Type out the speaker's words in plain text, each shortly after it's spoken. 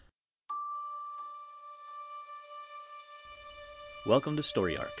Welcome to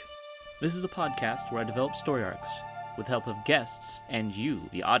Story Arc. This is a podcast where I develop story arcs with the help of guests and you,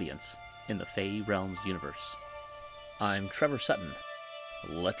 the audience, in the Fey Realms universe. I'm Trevor Sutton.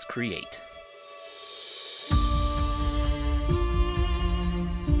 Let's create.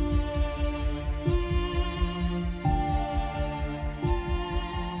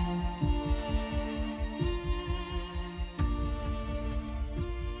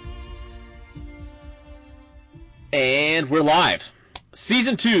 And we're live.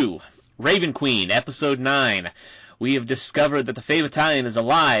 Season 2, Raven Queen, Episode 9. We have discovered that the Fey Battalion is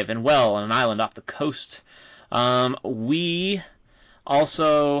alive and well on an island off the coast. We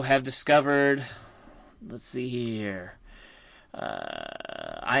also have discovered... Let's see here.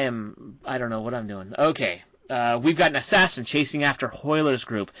 I don't know what I'm doing. Okay. We've got an assassin chasing after Hoyler's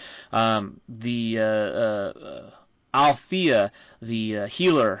group. Althea, the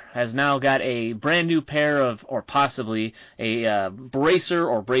healer, has now got a brand new pair of, or possibly a bracer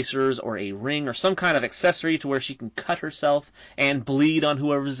or bracers or a ring or some kind of accessory to where she can cut herself and bleed on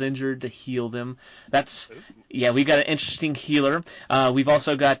whoever's injured to heal them. We've got an interesting healer. We've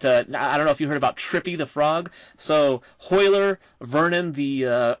also got, I don't know if you heard about Trippy the frog. So Hoyler, Vernon,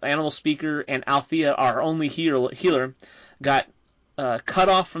 the animal speaker, and Althea, our only healer, got cut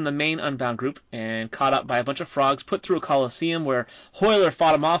off from the main Unbound group and caught up by a bunch of frogs, put through a coliseum where Hoyler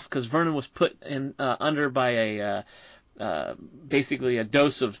fought him off because Vernon was put in under by basically a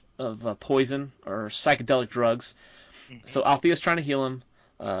dose of poison or psychedelic drugs. Mm-hmm. So Althea's trying to heal him.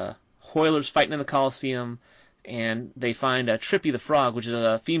 Hoyler's fighting in the coliseum, and they find Trippy the frog, which is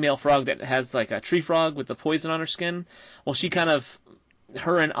a female frog that has like a tree frog with the poison on her skin. Well,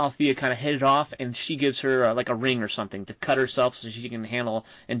 her and Althea kind of hit it off, and she gives her like a ring or something to cut herself so she can handle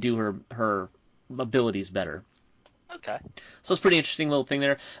and do her abilities better. Okay. So it's a pretty interesting little thing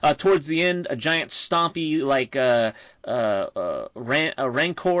there. Towards the end, a giant stompy like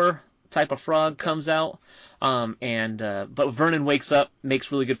rancor type of frog comes out, but Vernon wakes up, makes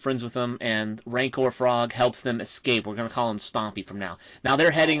really good friends with them, and Rancor Frog helps them escape. We're going to call him Stompy from now. Now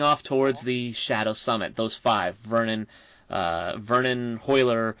they're heading off towards the Shadow Summit. Those five: Vernon,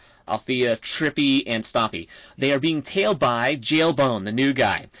 Hoyler, Althea, Trippy, and Stompy. They are being tailed by Jailbone, the new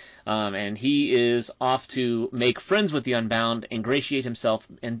guy. And he is off to make friends with the Unbound, ingratiate himself,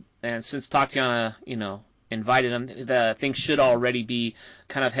 and since Tatiana, invited him, things should already be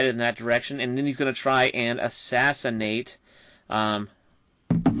kind of headed in that direction. And then he's going to try and assassinate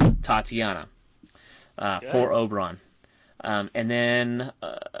Tatiana for Oberon. And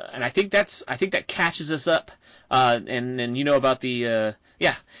I think that catches us up. And you know about the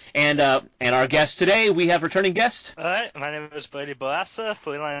and our guest today, we have returning guest. All right, my name is Brady Barassa,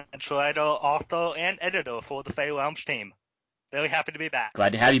 freelance writer, author, and editor for the Fey Realms team. Really happy to be back.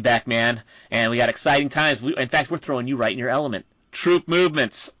 Glad to have you back, man. And we got exciting times. In fact, we're throwing you right in your element. Troop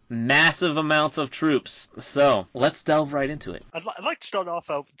movements, massive amounts of troops. So let's delve right into it. I'd like to start off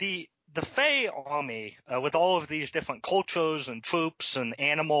the Fey army, with all of these different cultures and troops and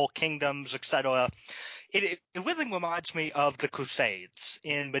animal kingdoms, etc. It really reminds me of the Crusades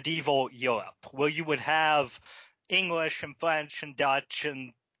in medieval Europe, where you would have English and French and Dutch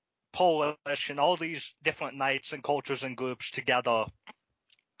and Polish and all these different knights and cultures and groups together,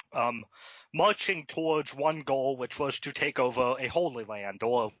 marching towards one goal, which was to take over a holy land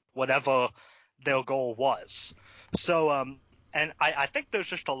or whatever their goal was. So, and I think there's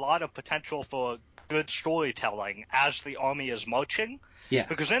just a lot of potential for good storytelling as the army is marching. Yeah.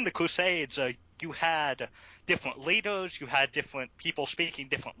 Because in the Crusades, you had different leaders, you had different people speaking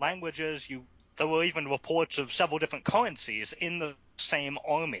different languages, there were even reports of several different currencies in the same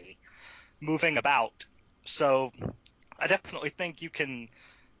army moving about. So I definitely think you can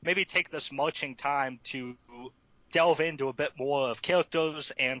maybe take this marching time to delve into a bit more of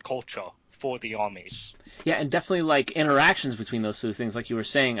characters and culture for the armies. Yeah, and definitely like interactions between those two things, like you were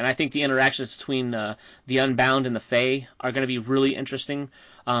saying. And I think the interactions between the Unbound and the Fey are going to be really interesting.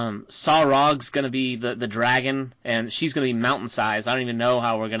 Sarog's going to be the dragon, and she's going to be mountain size. I don't even know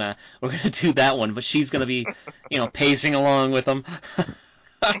how we're gonna do that one, but she's going to be, pacing along with them.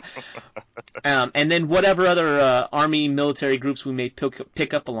 And then whatever other army military groups we may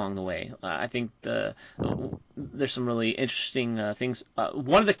pick up along the way. I think there's some really interesting things.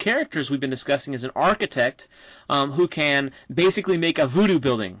 One of the characters we've been discussing is an architect who can basically make a voodoo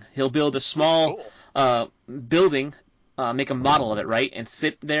building. He'll build a small building, make a model of it, right, and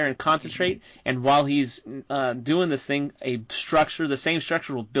sit there and concentrate. And while he's doing this thing, the same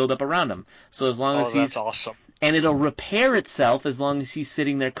structure will build up around him. So as long as that's awesome. And it'll repair itself as long as he's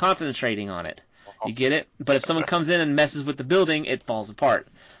sitting there concentrating on it. You get it? But if someone comes in and messes with the building, it falls apart.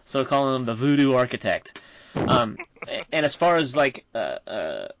 So we're calling him the voodoo architect. And as far as like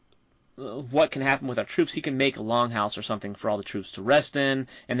what can happen with our troops, he can make a longhouse or something for all the troops to rest in,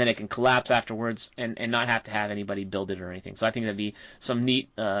 and then it can collapse afterwards and not have to have anybody build it or anything. So I think that'd be some neat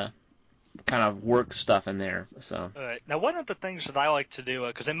kind of work stuff in there. So All right. Now, one of the things that I like to do,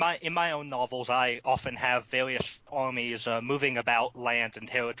 because in my own novels, I often have various armies moving about land and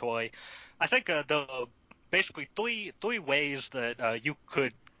territory. I think the basically three ways that you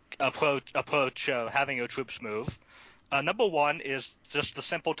could approach having your troops move. Number one is just the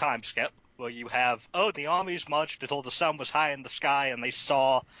simple time skip, where you have the armies marched until the sun was high in the sky and they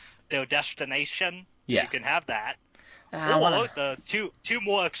saw their destination. yeah, You can have that. I Or wanna. the two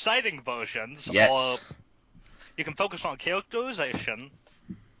more exciting versions are Yes. you can focus on characterization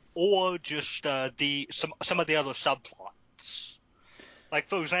or just some of the other subplots. Like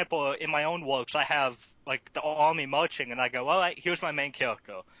for example, in my own works, I have like the army marching, and I go, all right, here's my main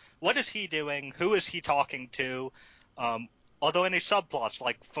character. What is he doing? Who is he talking to? Um, are there any subplots?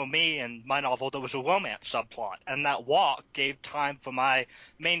 Like for me in my novel, there was a romance subplot, and that walk gave time for my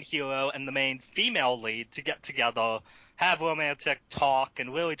main hero and the main female lead to get together, have romantic talk,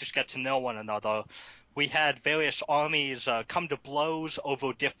 and really just get to know one another. We had various armies come to blows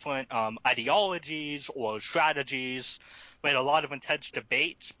over different ideologies or strategies. We had a lot of intense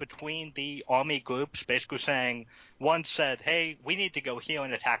debates between the army groups, basically saying one said, hey, we need to go here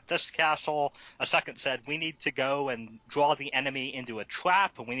and attack this castle. A second said, we need to go and draw the enemy into a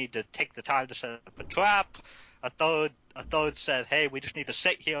trap, and we need to take the time to set up a trap. A third said, hey, we just need to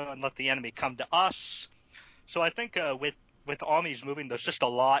sit here and let the enemy come to us. So I think with armies moving, there's just a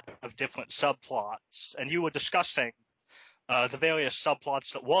lot of different subplots, and you were discussing the various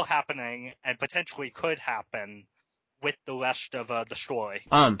subplots that were happening and potentially could happen with the rest of the story.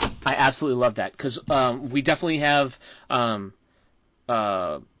 I absolutely love that because we definitely have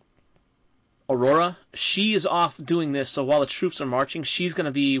uh, Aurora. She is off doing this, so while the troops are marching, she's going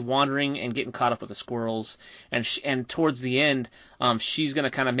to be wandering and getting caught up with the squirrels. And towards the end, she's going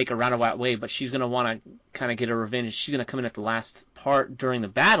to kind of make a roundabout way, but she's going to want to kind of get her revenge. She's going to come in at the last part during the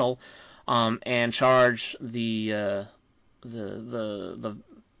battle, and charge the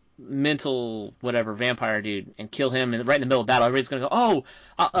mental whatever vampire dude and kill him right in the middle of battle. Everybody's gonna go,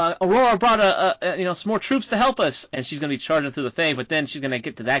 Aurora brought some more troops to help us, and she's gonna be charging through the thing, but then she's gonna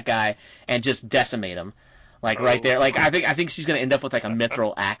get to that guy and just decimate him. Like right there, like I think she's gonna end up with like a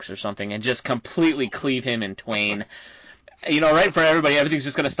mithril axe or something and just completely cleave him in twain. Right for everybody, everything's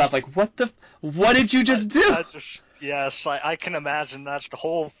just gonna stop. Like, what did you just do? Yes, I can imagine that's the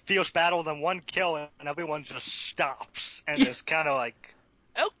whole fierce battle, then one kill, and everyone just stops, and it's kind of like,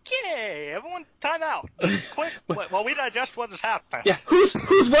 okay, everyone, time out, just quick, while we digest what has happened. Yeah, who's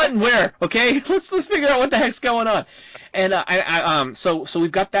what and where? Okay, let's figure out what the heck's going on. And so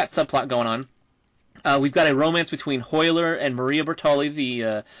we've got that subplot going on. We've got a romance between Hoyler and Maria Bertoli,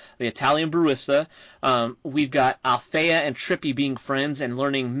 the Italian barista. We've got Althea and Trippy being friends and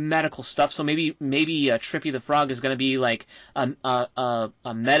learning medical stuff. So maybe Trippy the frog is going to be like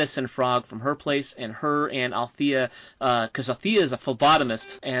a medicine frog from her place, and her and Althea, because Althea is a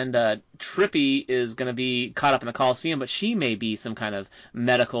phlebotomist, and Trippy is going to be caught up in the Coliseum, but she may be some kind of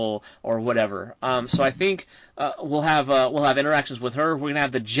medical or whatever. So I think we'll have interactions with her. We're going to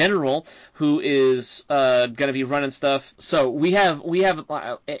have the general who is going to be running stuff. So we have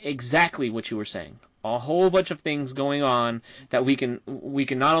exactly what you were saying. A whole bunch of things going on that we can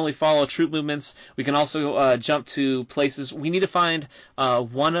not only follow troop movements, we can also jump to places. We need to find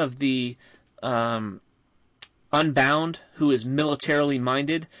one of the Unbound who is militarily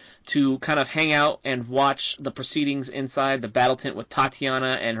minded to kind of hang out and watch the proceedings inside the battle tent with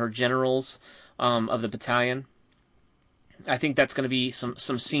Tatiana and her generals of the battalion. I think that's going to be some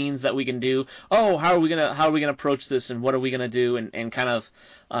scenes that we can do. Oh, how are we gonna approach this, and what are we gonna do, and kind of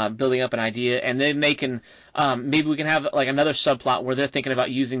building up an idea, and then they can maybe we can have like another subplot where they're thinking about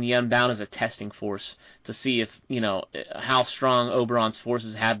using the Unbound as a testing force to see if how strong Oberon's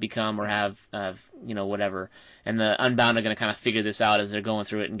forces have become or have whatever, and the Unbound are going to kind of figure this out as they're going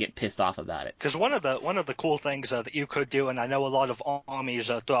through it and get pissed off about it. Because one of the cool things that you could do, and I know a lot of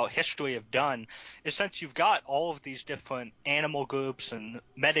armies throughout history have done, is since you've got all of these different animal groups and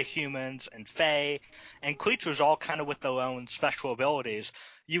metahumans and fae and creatures all kind of with their own special abilities,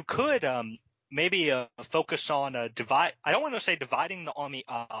 you could maybe focus on divide. I don't want to say dividing the army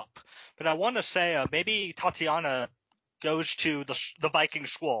up, but I want to say maybe Tatiana goes to the Viking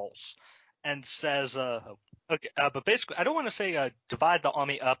scrolls and says, okay, but basically, I don't want to say divide the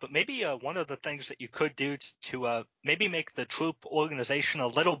army up, but maybe one of the things that you could do to maybe make the troop organization a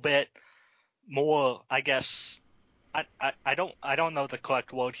little bit more, I guess, I don't know the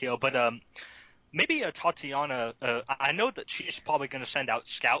correct word here, but maybe Tatiana, I know that she's probably going to send out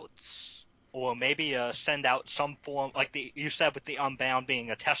scouts, or maybe send out some form, like you said with the Unbound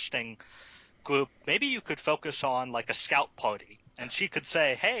being a testing group. Maybe you could focus on like a scout party, and she could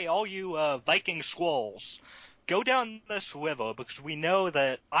say, "Hey, all you Viking squirrels, go down this river because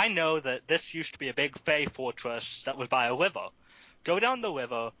I know that this used to be a big Fey fortress that was by a river. Go down the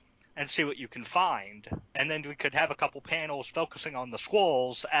river." And see what you can find, and then we could have a couple panels focusing on the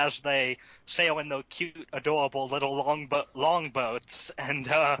squirrels as they sail in the cute, adorable little longboats, and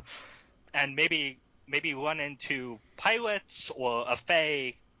maybe run into pirates or a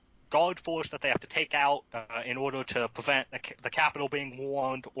Fey guard force that they have to take out in order to prevent the capital being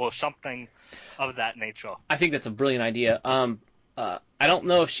warned or something of that nature. I think that's a brilliant idea. I don't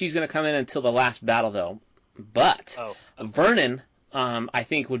know if she's going to come in until the last battle though, but Oh, okay. Vernon, I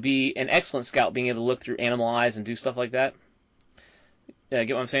think would be an excellent scout, being able to look through animal eyes and do stuff like that. Get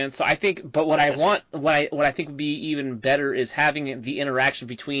what I'm saying? So I think, but what I want, what I think would be even better is having the interaction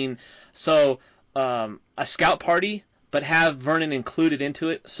between, a scout party, but have Vernon included into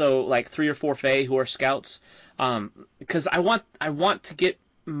it. So like 3 or 4 Fae who are scouts, because I want to get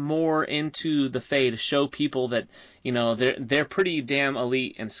more into the Fae to show people that they're pretty damn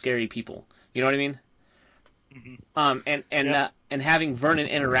elite and scary people. You know what I mean? And having Vernon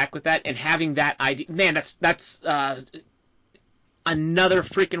interact with that and having that idea, man, that's another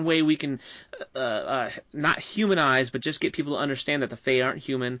freaking way we can not humanize, but just get people to understand that the Fae aren't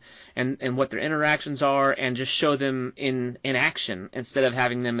human, and what their interactions are, and just show them in action instead of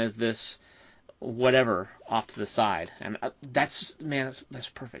having them as this whatever off to the side. And that's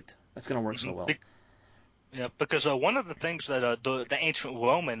perfect. That's gonna work so well. Yeah, because one of the things that the ancient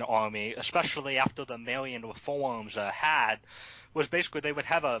Roman army, especially after the Marian reforms, had was basically they would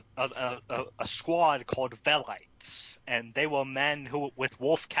have a squad called velites, and they were men who with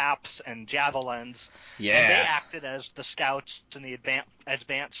wolf caps and javelins, and they acted as the scouts and the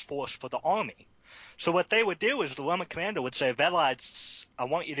advanced force for the army. So what they would do is the Roman commander would say, velites, I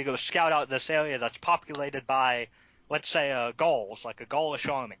want you to go scout out this area that's populated by, let's say, Gauls, like a Gaulish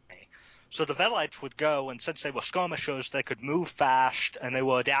army. So the Velites would go, and since they were skirmishers, they could move fast, and they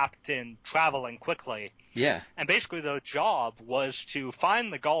were adept in traveling quickly. Yeah. And basically their job was to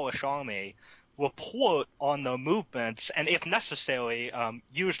find the Gaulish army, report on their movements, and if necessary,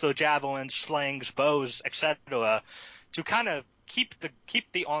 use their javelins, slings, bows, etc., to kind of keep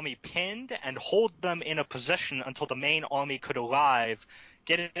the army pinned and hold them in a position until the main army could arrive,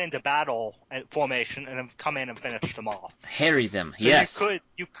 get it into battle formation, and then come in and finish them off. Harry them. So yes.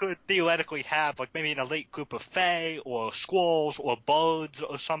 you could theoretically have like maybe an elite group of Fae or squirrels or birds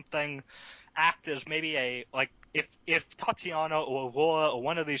or something act as maybe if Tatiana or Aurora or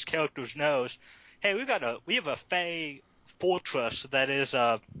one of these characters knows, hey, we have a Fae fortress that is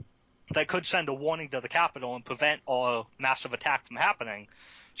that could send a warning to the capital and prevent our massive attack from happening.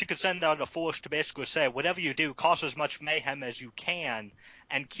 She could send out a force to basically say, whatever you do, cause as much mayhem as you can,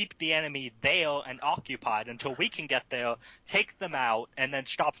 and keep the enemy there and occupied until we can get there, take them out, and then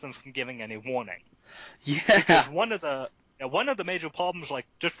stop them from giving any warning. Yeah. Because one of the major problems, like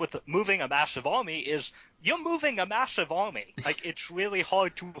just with moving a massive army, is you're moving a massive army. Like it's really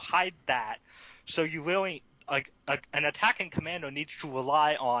hard to hide that. So you really an attacking commander needs to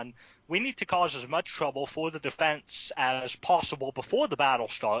rely on. We need to cause as much trouble for the defense as possible before the battle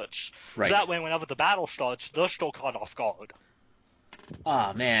starts. Right. So that way, whenever the battle starts, they're still caught off guard.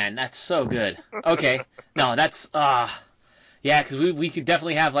 Oh man, that's so good. Okay. No, that's yeah, because we could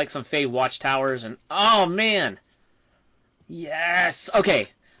definitely have like some Fey watchtowers and oh man. Yes. Okay.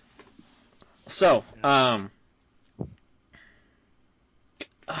 So, that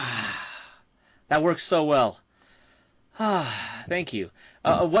works so well. Thank you.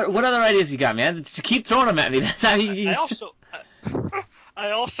 What other ideas you got, man? Just keep throwing them at me. That's how you.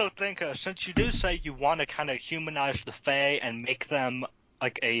 I also think since you do say you want to kind of humanize the Fae and make them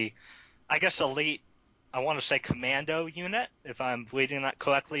like I guess elite, I want to say commando unit, if I'm reading that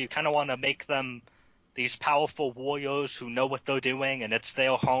correctly. You kind of want to make them these powerful warriors who know what they're doing and it's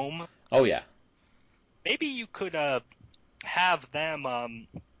their home. Oh yeah. Maybe you could have them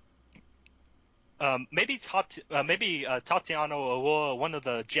maybe Tatiana or Aurora, one of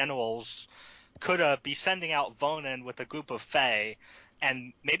the generals, could be sending out Vonin with a group of Fae,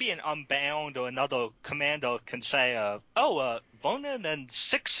 and maybe an Unbound or another commander can say, Vonin and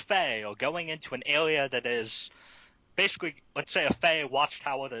 6 Fae are going into an area that is basically, let's say, a Fae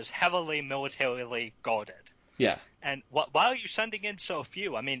watchtower that is heavily militarily guarded. Yeah. And why are you sending in so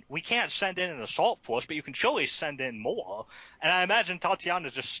few? I mean, we can't send in an assault force, but you can surely send in more. And I imagine Tatiana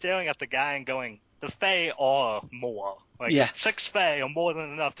just staring at the guy and going, the Fae are more. Like, Yeah. 6 Fae are more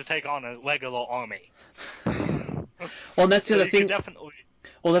than enough to take on a regular army. Well, and that's the So other you thing. could definitely...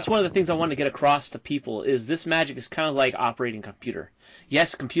 Well, that's one of the things I want to get across to people is this magic is kind of like operating a computer.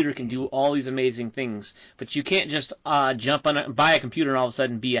 Yes, a computer can do all these amazing things, but you can't just jump on buy a computer and all of a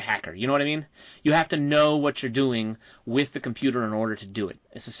sudden be a hacker. You know what I mean? You have to know what you're doing with the computer in order to do it.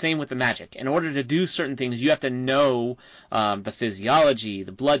 It's the same with the magic. In order to do certain things, you have to know the physiology,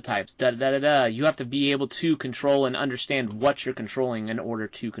 the blood types, da da da da. You have to be able to control and understand what you're controlling in order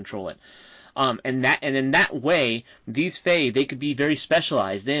to control it. And in that way, these Fae, they could be very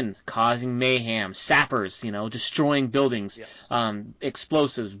specialized in causing mayhem, sappers, destroying buildings, Yes.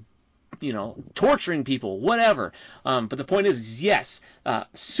 explosives, torturing people, whatever. But the point is, yes,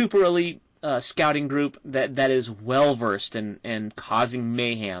 super elite scouting group that is well versed in causing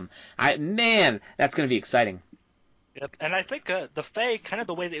mayhem. Man, that's going to be exciting. Yep, and I think the Fae, kind of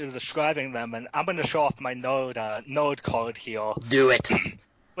the way that you're describing them, and I'm going to show off my node card here. Do it.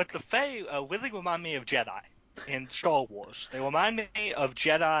 But the Fae really remind me of Jedi in Star Wars. They remind me of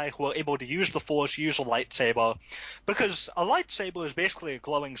Jedi who are able to use the Force, use a lightsaber, because a lightsaber is basically a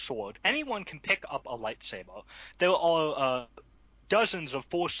glowing sword. Anyone can pick up a lightsaber. There are dozens of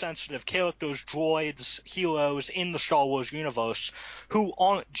Force-sensitive characters, droids, heroes in the Star Wars universe who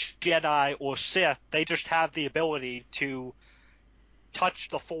aren't Jedi or Sith. They just have the ability to touch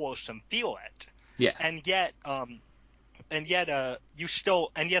the Force and feel it. Yeah. And yet,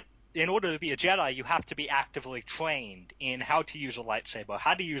 in order to be a Jedi, you have to be actively trained in how to use a lightsaber,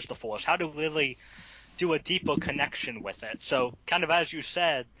 how to use the Force, how to really do a deeper connection with it. So, kind of as you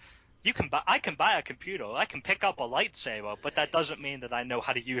said, I can buy a computer, I can pick up a lightsaber, but that doesn't mean that I know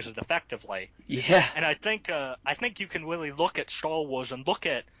how to use it effectively. Yeah. And I think you can really look at Star Wars and look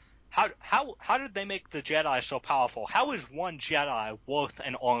at how did they make the Jedi so powerful? How is one Jedi worth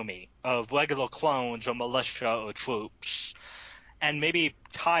an army of regular clones or militia or troops? And maybe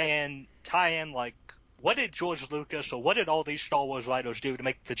tie in like, what did George Lucas or what did all these Star Wars writers do to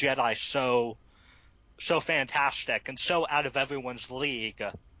make the Jedi so fantastic and so out of everyone's league,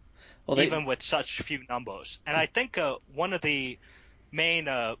 Well, even with such few numbers? And I think one of the main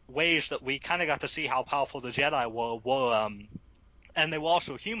ways that we kind of got to see how powerful the Jedi were and they were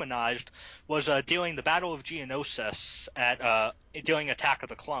also humanized, was during the Battle of Geonosis during Attack of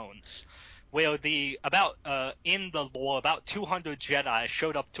the Clones, where in the lore about 200 Jedi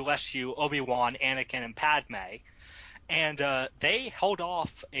showed up to rescue Obi-Wan, Anakin, and Padme, and they held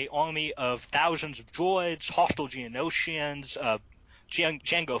off a army of thousands of droids, hostile Geonosians,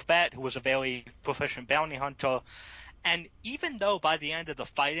 Jango Fett, who was a very proficient bounty hunter. And even though by the end of the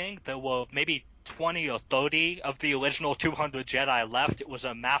fighting there were maybe 20 or 30 of the original 200 Jedi left, it was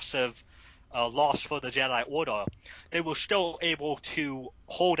a massive loss for the Jedi Order, they were still able to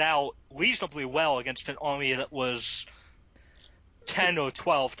hold out reasonably well against an army that was 10 or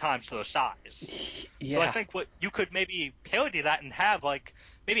 12 times their size. yeah. So I think what you could maybe parody that and have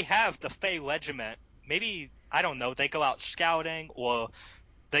maybe have the Fey Regiment, maybe, I don't know, they go out scouting or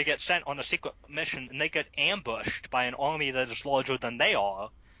they get sent on a secret mission and they get ambushed by an army that is larger than they are,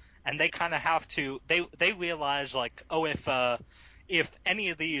 and they kind of have to they realize like, oh, if any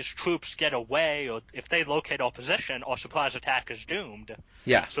of these troops get away or if they locate our position, our surprise attack is doomed.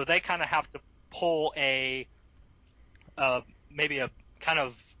 Yeah. So they kind of have to pull maybe a kind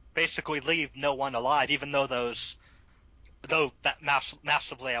of basically leave no one alive, even though that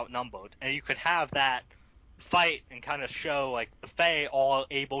massively outnumbered, and you could have that fight and kind of show like the Fae are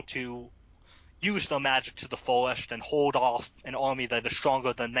able to use their magic to the fullest and hold off an army that is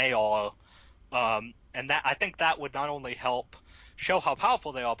stronger than they are. And that, I think that would not only help show how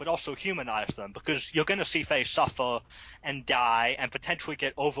powerful they are, but also humanize them, because you're going to see Fae suffer and die and potentially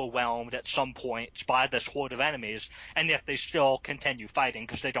get overwhelmed at some points by this horde of enemies, and yet they still continue fighting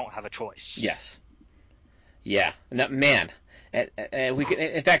because they don't have a choice. Yes. Yeah. No, man. We can,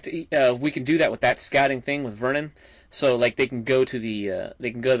 in fact, we can do that with that scouting thing with Vernon. So like they can go to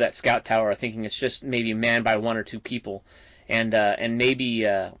that scout tower thinking it's just maybe manned by one or two people, and maybe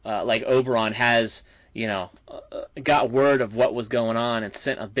like Oberon has got word of what was going on and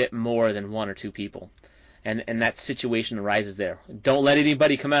sent a bit more than one or two people, and that situation arises there. Don't let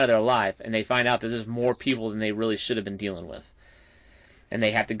anybody come out of there alive, and they find out that there's more people than they really should have been dealing with, and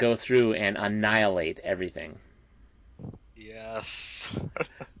they have to go through and annihilate everything. Yes.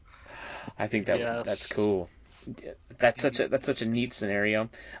 I think Yes. that's cool. That's such a neat scenario.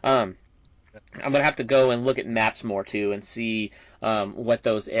 I'm gonna have to go and look at maps more too and see what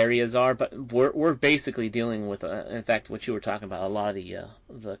those areas are, but we're basically dealing with, in fact, what you were talking about, a lot of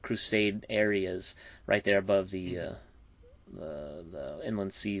the Crusade areas right there above the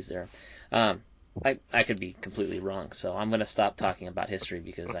inland seas there. I could be completely wrong, so I'm going to stop talking about history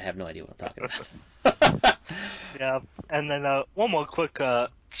because I have no idea what I'm talking about. Yeah, and then one more quick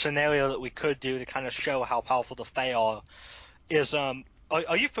scenario that we could do to kind of show how powerful the Fae are is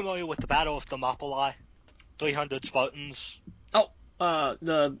are you familiar with the Battle of Thermopylae? 300 Spartans. Oh,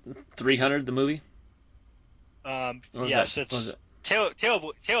 the 300, the movie. What was that? Yes, What was it's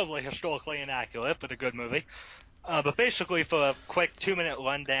it? terribly historically inaccurate, but a good movie. But basically, for a quick 2-minute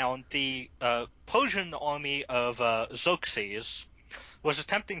rundown, the Persian army of Xerxes was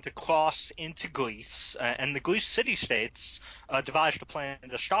attempting to cross into Greece, and the Greece city-states devised a plan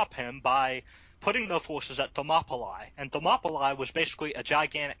to stop him by putting their forces at Thermopylae. And Thermopylae was basically a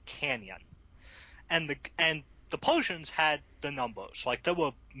gigantic canyon. And the Persians had the numbers, like there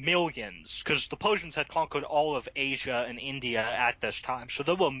were millions, because the Persians had conquered all of Asia and India at this time, so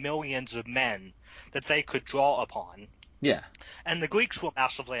there were millions of men that they could draw upon. Yeah. And the Greeks were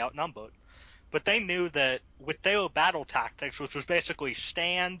massively outnumbered. But they knew that with their battle tactics, which was basically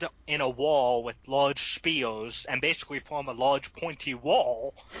stand in a wall with large spears and basically form a large pointy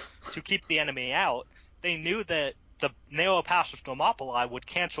wall to keep the enemy out, they knew that the narrow pass of Thermopylae would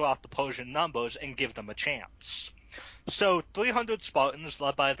cancel out the Persian numbers and give them a chance. So 300 Spartans,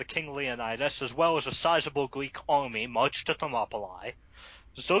 led by the king Leonidas, as well as a sizable Greek army, marched to Thermopylae.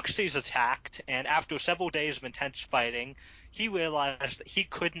 Xerxes attacked, and after several days of intense fighting, he realized that he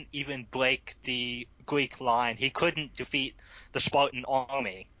couldn't even break the Greek line. He couldn't defeat the Spartan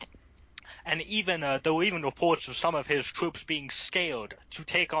army. And there were even reports of some of his troops being scared to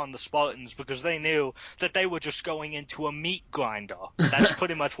take on the Spartans because they knew that they were just going into a meat grinder. That's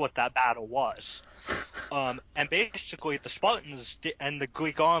pretty much what that battle was. And basically, the Spartans and the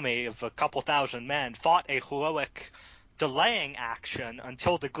Greek army of a couple thousand men fought a heroic delaying action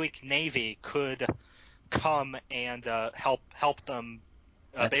until the Greek navy could come and help them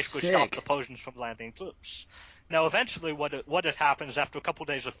basically stop the Persians from landing troops. Now, eventually, what had happened is after a couple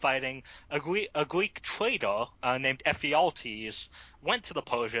days of fighting, a Greek trader named Ephialtes went to the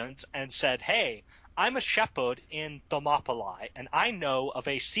Persians and said, "Hey, I'm a shepherd in Thermopylae, and I know of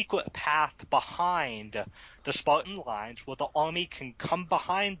a secret path behind the Spartan lines where the army can come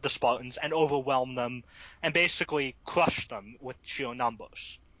behind the Spartans and overwhelm them and basically crush them with sheer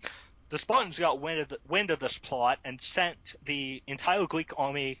numbers." The Spartans got wind of this plot and sent the entire Greek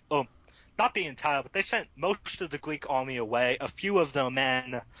army, not the entire, but they sent most of the Greek army away. A few of their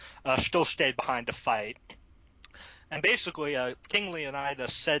men still stayed behind to fight. And basically, King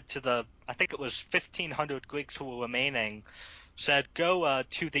Leonidas said to I think it was 1,500 Greeks who were remaining, said, go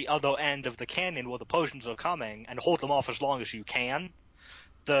to the other end of the canyon where the Persians are coming and hold them off as long as you can.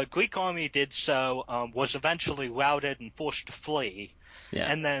 The Greek army did so, was eventually routed and forced to flee. Yeah.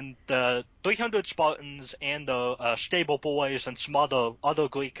 And then the 300 Spartans and the stable boys and some other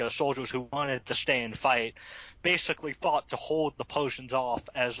Greek soldiers who wanted to stay and fight basically fought to hold the Persians off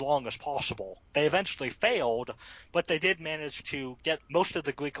as long as possible. They eventually failed, but they did manage to get most of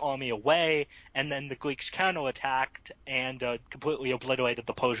the Greek army away, and then the Greeks counterattacked and completely obliterated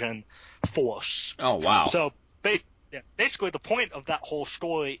the Persian force. Oh, wow. So basically the point of that whole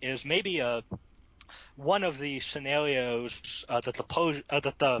story is maybe one of the scenarios that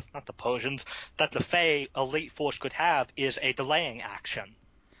the Fae elite force could have is a delaying action.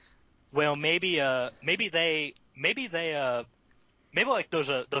 Well, maybe like there's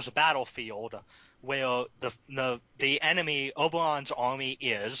a battlefield where the enemy Oberon's army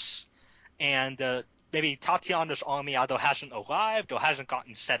is, and maybe Tatiana's army either hasn't arrived or hasn't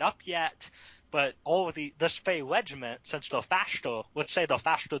gotten set up yet. But all of this Fae regiment, since they're faster, let's say they're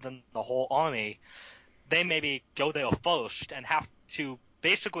faster than the whole army, they maybe go there first and have to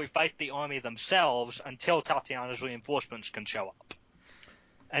basically fight the army themselves until Tatiana's reinforcements can show up.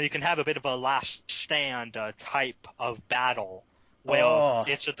 And you can have a bit of a last stand type of battle where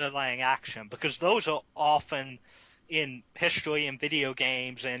it's a delaying action, because those are often in history and video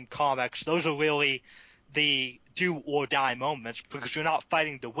games and comics, those are really the do or die moments, because you're not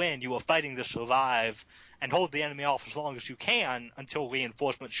fighting to win, you are fighting to survive and hold the enemy off as long as you can until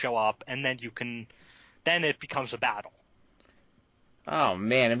reinforcements show up, and then it becomes a battle. Oh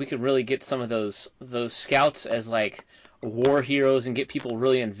man, and we could really get some of those scouts as like war heroes and get people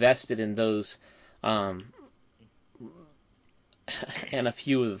really invested in those, and a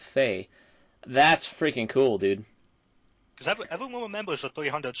few of the Fae. That's freaking cool, dude. Because everyone remembers the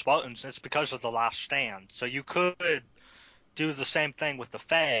 300 Spartans, and it's because of the last stand. So you could do the same thing with the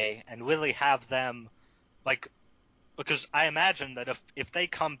Fae and really have them, like, because I imagine that if they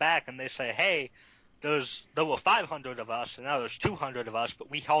come back and they say, hey, there were 500 of us and now there's 200 of us,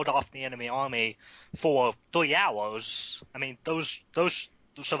 but we held off the enemy army for 3 hours. I mean, those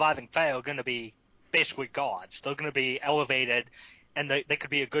surviving Fae are going to be basically gods. They're going to be elevated, and they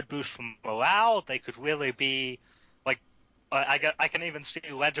could be a good boost for morale. They could really be like I can even see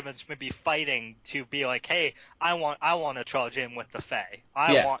regiments maybe fighting to be like, hey, I want to charge in with the Fae.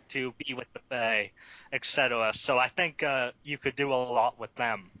 I Yeah. want to be with the Fae, etc. So I think you could do a lot with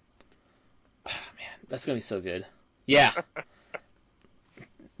them. Man, that's gonna be so good. Yeah.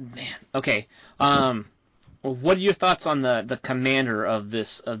 Man. Okay. Well, what are your thoughts on the commander of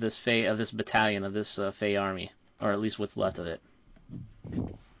this battalion of this Fey army, or at least what's left of it?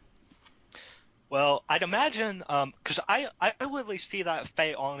 Well, I'd imagine, because I really see that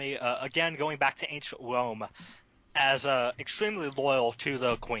Fey army, again, going back to ancient Rome, as extremely loyal to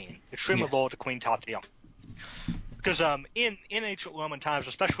the queen, extremely Yes. loyal to Queen Tatiana. Because in ancient Roman times,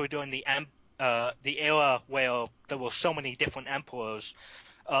 especially during the era where there were so many different emperors,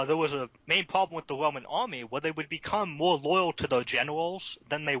 there was a main problem with the Roman army where they would become more loyal to their generals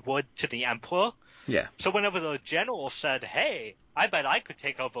than they would to the emperor. Yeah. So whenever the general said, hey, I bet I could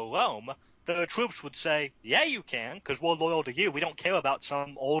take over Rome, the troops would say, yeah, you can, because we're loyal to you. We don't care about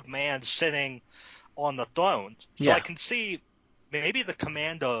some old man sitting on the throne. So I Yeah. can see maybe the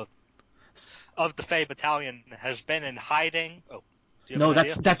commander of the Fey Battalion has been in hiding. Oh, do you have No, an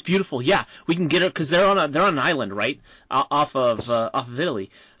that's idea? that's beautiful. Yeah, we can get her because they're on an island, right, off of Italy.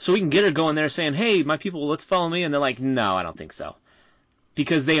 So we can get her going there saying, "Hey, my people, let's follow me." And they're like, "No, I don't think so."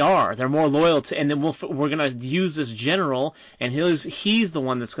 Because they're more loyal to, and then we're gonna use this general, and he's the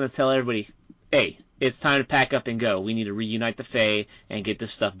one that's gonna tell everybody, hey, it's time to pack up and go. We need to reunite the Fae and get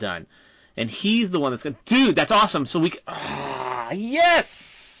this stuff done. And he's the one that's gonna, dude, that's awesome. So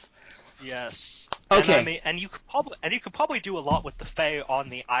yes, Yes. And I okay, mean, and you could probably do a lot with the Fae on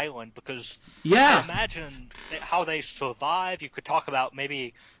the island because I yeah, imagine how they survive. You could talk about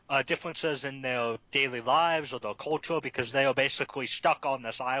maybe differences in their daily lives or their culture because they are basically stuck on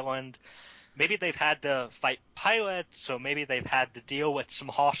this island. Maybe they've had to fight pirates, or maybe they've had to deal with some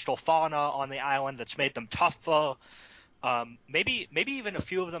hostile fauna on the island that's made them tougher. Maybe even a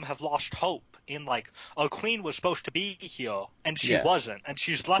few of them have lost hope in like our queen was supposed to be here and she yeah, wasn't, and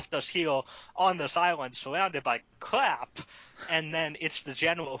she's left us here on this island surrounded by crap. And then it's the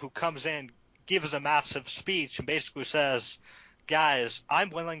general who comes in, gives a massive speech, and basically says, "Guys, I'm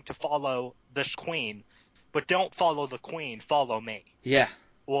willing to follow this queen, but don't follow the queen, follow me." yeah.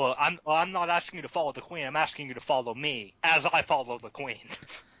 Or I'm not asking you to follow the queen. I'm asking you to follow me as I follow the queen.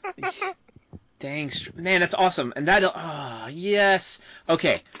 Dang, man, that's awesome. And yes,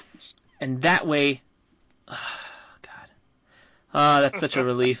 okay, and that way, God, that's such a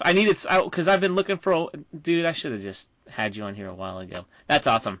relief. I needed because I've been looking for dude. I should have just had you on here a while ago. That's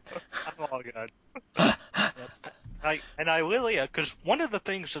awesome. I'm all good. Yep. I really, because one of the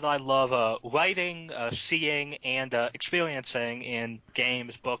things that I love writing, seeing, and experiencing in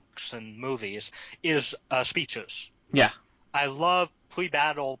games, books, and movies is speeches. Yeah, I love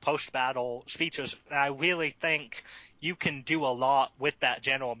pre-battle, post-battle speeches, and I really think you can do a lot with that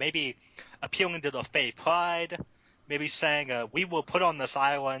general. Maybe appealing to the Fey pride, maybe saying, "We were put on this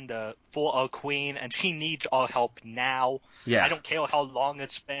island for our queen, and she needs our help now. I yeah, don't care how long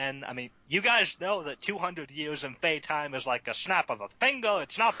it's been. I mean, you guys know that 200 years in Fey time is like a snap of a finger.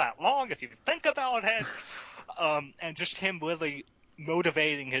 It's not that long if you think about it." And just him really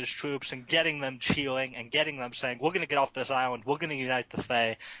motivating his troops and getting them cheering and getting them saying, "We're gonna get off this island. We're gonna unite the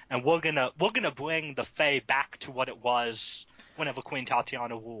Fae, and we're gonna bring the Fae back to what it was whenever Queen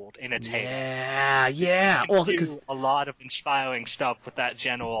Tatiana ruled in its heyday." yeah, You yeah. can Well, because do a lot of inspiring stuff with that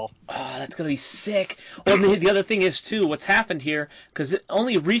general. that's gonna be sick. Well, the other thing is too, what's happened here, because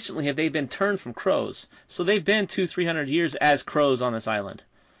only recently have they been turned from crows. So they've been 200-300 years as crows on this island.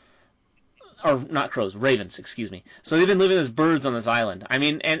 Or not crows, ravens, excuse me. So they've been living as birds on this island. I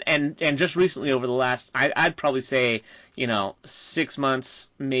mean, and just recently over the last, I'd probably say, 6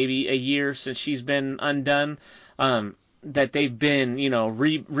 months, maybe a year since she's been undone, that they've been,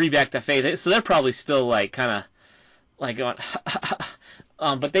 re back to faith. So they're probably still like kind of like going,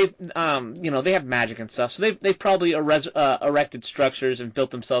 but they have magic and stuff. So they've probably erected structures and built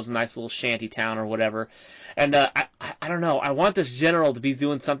themselves a nice little shanty town or whatever. And I don't know. I want this general to be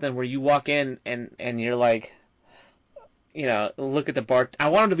doing something where you walk in and you're like, look at the bar. I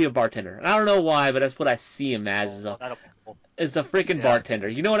want him to be a bartender, and I don't know why, but that's what I see him as Oh, that'll be cool. is the freaking Yeah. bartender.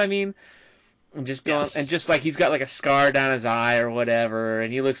 You know what I mean? And just going and Yes. just like he's got like a scar down his eye or whatever,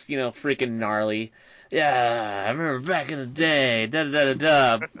 and he looks freaking gnarly. Yeah, I remember back in the day. Da da da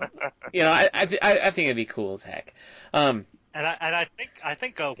da da. I think it'd be cool as heck. Um, And I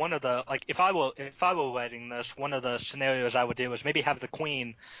think one of the like if I were writing this, one of the scenarios I would do is maybe have the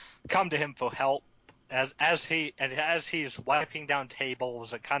queen come to him for help as he's wiping down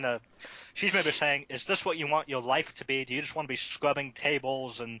tables and kind of she's maybe saying, is this what you want your life to be? Do you just want to be scrubbing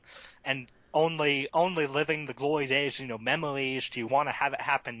tables and only living the glory days in your memories? Do you want to have it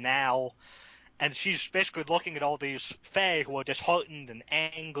happen now? And she's basically looking at all these Fae who are disheartened and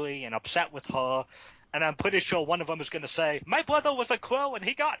angry and upset with her. And I'm pretty sure one of them is going to say, "My brother was a crow and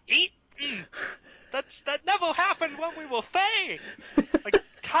he got eaten. That never happened when we were Fae. Like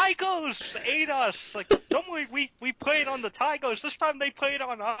tigers ate us. Like don't we played on the tigers. This time they played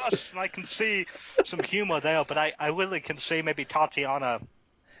on us." And I can see some humor there, but I really can see maybe Tatiana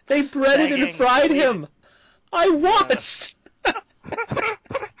they breaded and begging, fried pleading. him. I watched.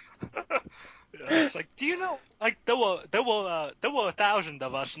 It's like, do you know? Like there were 1,000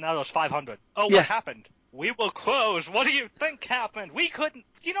 of us, and now there's 500. Oh, Yeah. what happened? We were crows. What do you think happened? We couldn't.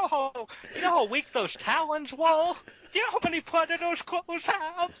 You know how weak those talons were? Do you know how many predators crows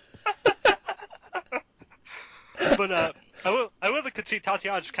have? But I really could see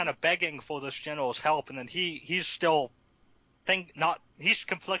Tatiana just kind of begging for this general's help, and then he's still he's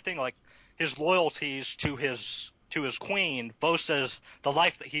conflicting like his loyalties to his queen versus the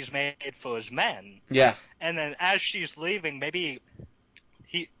life that he's made for his men. Yeah. And then as she's leaving, maybe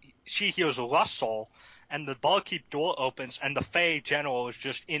she hears a rustle, and the barkeep door opens, and the Fey general is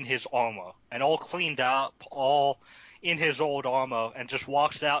just in his armor and all cleaned up, all in his old armor, and just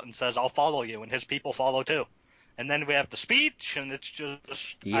walks out and says, "I'll follow you," and his people follow too. And then we have the speech, and it's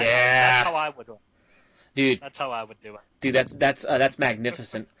just Yeah. that's how I would do it. Dude, That's how I would do it. dude, that's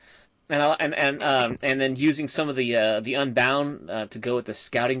magnificent. And then using some of the Unbound to go with the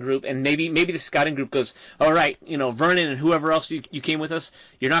scouting group, and maybe the scouting group goes, all right, Vernon and whoever else you came with us,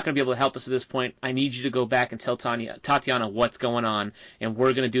 you're not going to be able to help us at this point. I need you to go back and tell Tatiana what's going on, and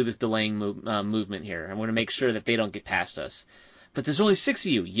we're going to do this delaying movement here, and we're going to make sure that they don't get past us. But there's only 6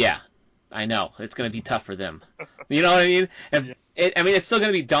 of you. Yeah, I know it's going to be tough for them. You know what I mean? And it's still going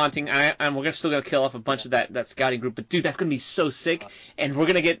to be daunting. We're still going to kill off a bunch of that scouting group. But dude, that's going to be so sick. And we're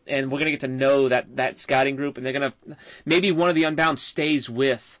going to get to know that scouting group. And they're going to maybe one of the Unbound stays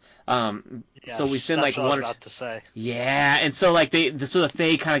with. So we send like that's what one I or was two. about to say. Yeah, and so like so the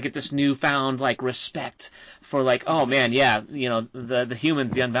Fae kind of get this newfound like respect for like, oh man, yeah, the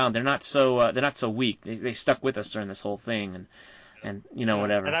humans, the Unbound, they're not so weak. They stuck with us during this whole thing, and Yeah, and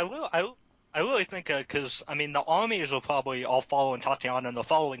whatever. I really think because I mean the armies will probably all follow in Tatiana and they're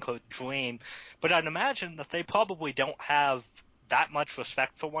following her dream, but I'd imagine that they probably don't have that much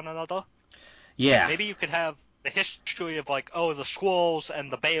respect for one another. Like Yeah, maybe you could have the history of like, oh, the squirrels and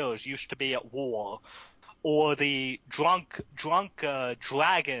the bears used to be at war, or the drunk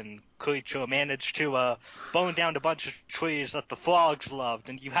dragon creature managed to burn down a bunch of trees that the frogs loved,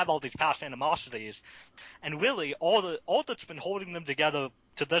 and you have all these past animosities, and really all that's been holding them together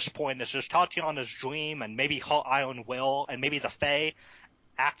to this point is just Tatiana's dream and maybe her iron will and maybe the Fae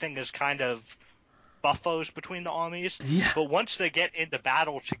acting as kind of buffers between the armies. yeah, But once they get into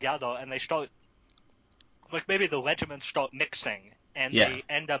battle together and they start, like maybe the regiments start mixing and yeah. they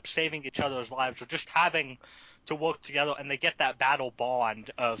end up saving each other's lives or just having to work together and they get that battle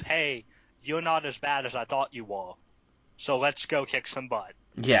bond of, hey, you're not as bad as I thought you were, so let's go kick some butt.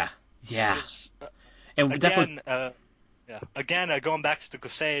 Yeah, yeah, 'Cause, and definitely, again, yeah. Again, going back to the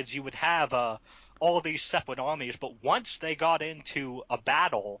Crusades, you would have all these separate armies, but once they got into a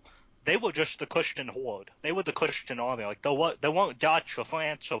battle, they were just the Christian horde. They were the Christian army. Like they weren't Dutch or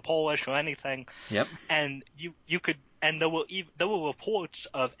France or Polish or anything. yep, And you could and there were reports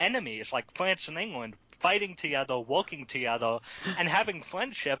of enemies like France and England fighting together, working together, and having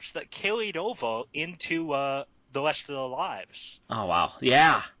friendships that carried over into the rest of their lives. oh wow,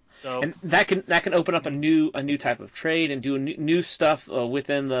 yeah, So. and that can open up a Mhm. new type of trade and do new stuff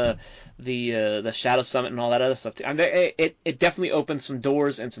within the Shadow Summit and all that other stuff too. I mean, it definitely opens some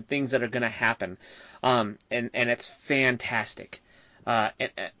doors and some things that are going to happen, and it's fantastic.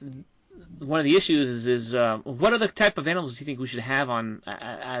 And one of the issues is what other type of animals do you think we should have on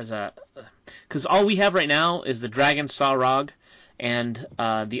as a? Because all we have right now is the dragon Sarog, and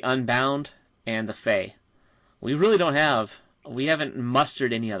the Unbound and the Fae. We really don't have. We haven't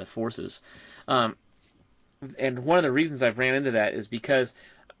mustered any other forces. Um, and one of the reasons I've ran into that is because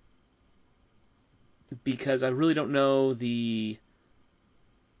I really don't know the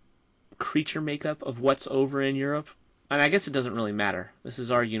creature makeup of what's over in Europe. and I guess it doesn't really matter. This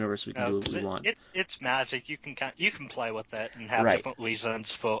is our universe. We can do what 'Cause we want. it's magic. You can play with it and have Right. different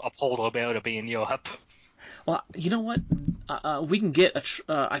reasons for a polar bear to be in Europe. Well, you know what? We can get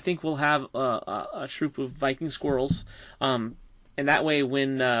I think we'll have a troop of Viking squirrels. And that way,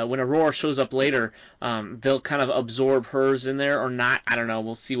 when Aurora shows up later, they'll kind of absorb hers in there or not. I don't know.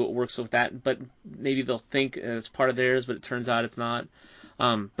 We'll see what works with that. But maybe they'll think it's part of theirs, but it turns out it's not.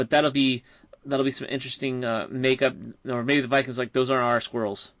 But that'll be some interesting makeup. Or maybe the Vikings like those aren't our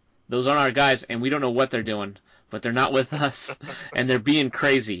squirrels. Those aren't our guys, and we don't know what they're doing. But they're not with us, and they're being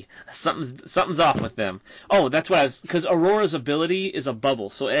crazy. Something's off with them. Oh, that's what I was, because Aurora's ability is a bubble,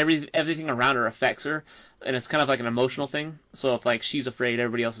 so everything around her affects her, and it's kind of like an emotional thing. So if like she's afraid,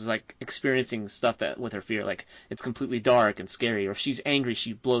 everybody else is like experiencing stuff that with her fear, like it's completely dark and scary. Or if she's angry,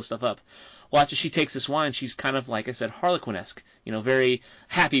 she blows stuff up. Well, after she takes this wine, she's kind of like I said, Harlequin-esque. Very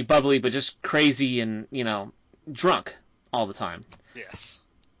happy, bubbly, but just crazy and drunk all the time. Yes.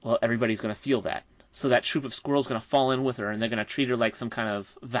 Well, everybody's gonna feel that. So that troop of squirrels going to fall in with her, and they're going to treat her like some kind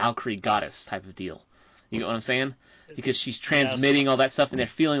of Valkyrie goddess type of deal. You know what I'm saying? Because she's transmitting all that stuff, and they're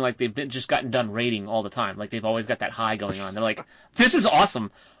feeling like just gotten done raiding all the time. Like they've always got that high going on. They're like, this is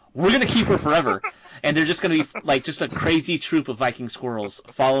awesome. We're going to keep her forever. And they're just going to be like just a crazy troop of Viking squirrels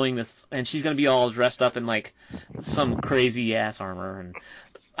following this, and she's going to be all dressed up in like some crazy ass armor.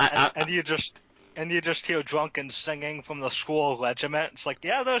 And you just hear drunken singing from the squirrel regiment. It's like,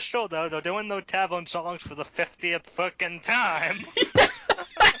 yeah, they're still there. They're doing their tavern songs for the 50th frickin' time.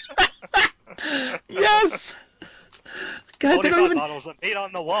 Yes! God, 45 bottles of meat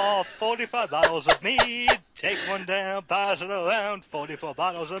on the wall, 45 bottles of meat. Take one down, pass it around. 44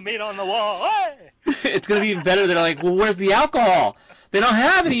 bottles of meat on the wall. Hey! It's going to be even better. They're like, well, where's the alcohol? They don't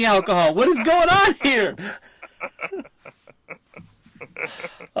have any alcohol. What is going on here?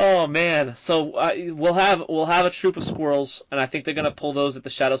 Oh man! So we'll have a troop of squirrels, and I think they're gonna pull those at the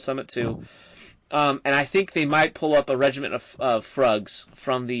Shadow Summit too. And I think they might pull up a regiment of frogs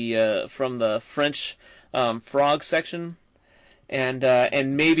from the French frog section,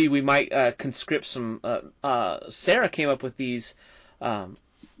 and maybe we might conscript some. Sarah came up with these.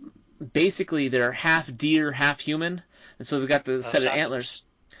 Basically, they're half deer, half human, and so they've got the set of antlers.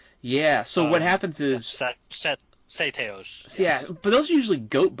 Yeah. So what happens is Satyrs. yeah, but those are usually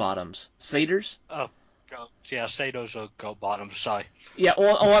goat bottoms. Satyrs. Oh, yeah, satyrs are goat bottoms. Sorry. Yeah,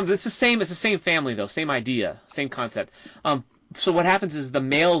 well, it's the same. It's the same family though. Same idea. Same concept. So what happens is the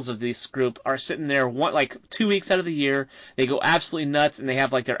males of this group are sitting there like 2 weeks out of the year. They go absolutely nuts, and they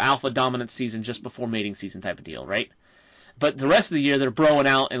have like their alpha dominant season just before mating season type of deal, right? But the rest of the year they're broing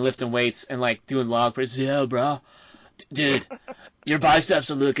out and lifting weights and like doing log presses. Yeah, bro, dude, your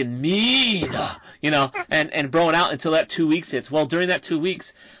biceps are looking mean, and broing out until that 2 weeks hits. Well, during that 2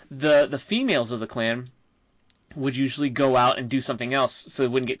 weeks, the females of the clan would usually go out and do something else so they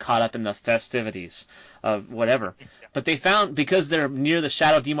wouldn't get caught up in the festivities of whatever. But they found, because they're near the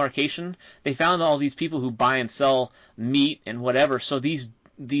shadow demarcation, they found all these people who buy and sell meat and whatever. So these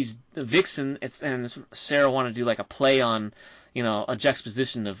vixen, and Sarah wanted to do like a play on, a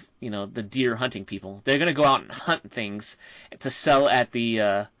juxtaposition of, the deer hunting people. They're going to go out and hunt things to sell at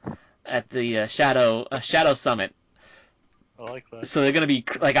the Shadow Summit. I like that. So they're gonna be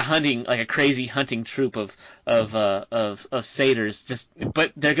like a crazy hunting troop of satyrs.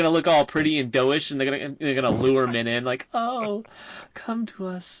 But they're gonna look all pretty and doughish, and they're gonna lure men in like, oh, come to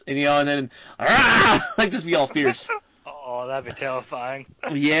us, and then like just be all fierce. Oh, that'd be terrifying.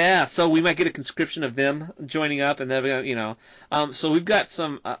 Yeah, so we might get a conscription of them joining up, and they're so we've got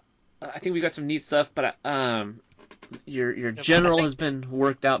some. I think we got some neat stuff, but your general has been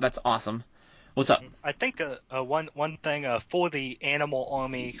worked out. That's awesome. What's up? I think one thing for the animal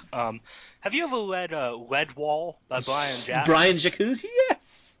army. Have you ever read Redwall by Brian Jack? Brian Jacuzzi,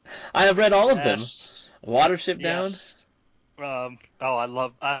 yes. I have read all of them. Yes. Watership Down. I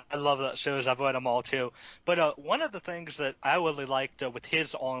love that series. I've read them all too. But one of the things that I really liked with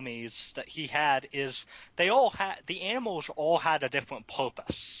his armies that he had is the animals all had a different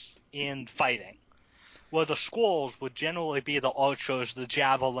purpose in fighting. Where the squirrels would generally be the archers, the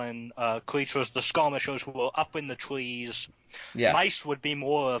javelin creatures, the skirmishers who were up in the trees. Yeah. Mice would be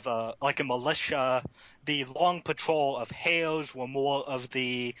more of a militia. The long patrol of hares were more of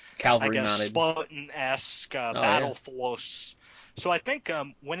the cavalry mounted Spartan-esque battle force. So I think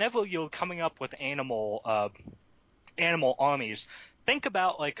whenever you're coming up with animal armies, think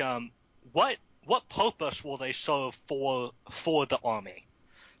about what purpose will they serve for the army.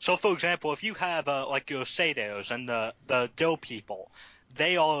 So, for example, if you have your satyrs and the dill people,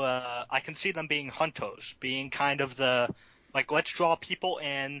 they are I can see them being hunters, being kind of let's draw people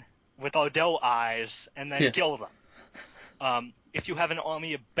in with our dill eyes and then kill them. If you have an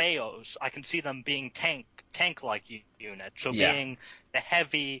army of Baos, I can see them being tank-like units, or Yeah. being the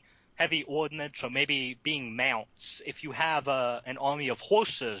heavy ordnance, or maybe being mounts. If you have an army of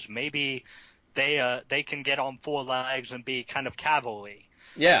horses, maybe they can get on four legs and be kind of cavalry.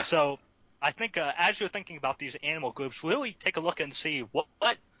 Yeah. So I think as you're thinking about these animal groups, really take a look and see what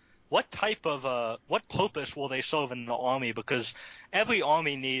type of what purpose will they serve in the army, because every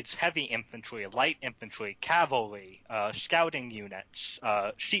army needs heavy infantry, light infantry, cavalry, scouting units,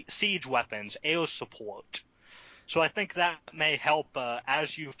 siege weapons, air support. So I think that may help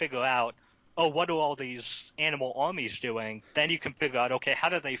as you figure out, oh, what are all these animal armies doing? Then you can figure out, okay, how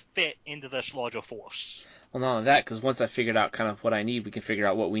do they fit into this larger force? Well, not only that, because once I figured out kind of what I need, we can figure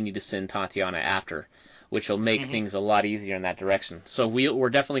out what we need to send Tatiana after, which will make Hmm. things a lot easier in that direction. So we're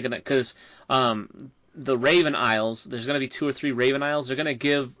definitely gonna, because the Raven Isles, there's gonna be 2 or 3 Raven Isles. They're gonna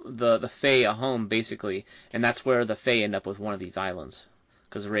give the Fae a home basically, and that's where the Fae end up with one of these islands,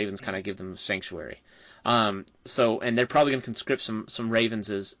 because the Ravens kind of give them sanctuary. And they're probably gonna conscript some Ravens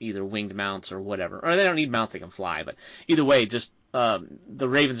as either winged mounts or whatever, or they don't need mounts; they can fly. But either way, just the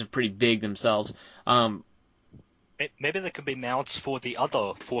Ravens are pretty big themselves. Um, Maybe there could be mounts for the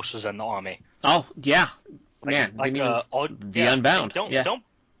other forces in the army. Oh yeah, Like man, didn't even the yeah, and Unbound. Yeah.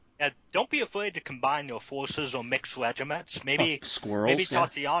 don't be afraid to combine your forces or mix regiments. Oh, Maybe squirrels. Yeah.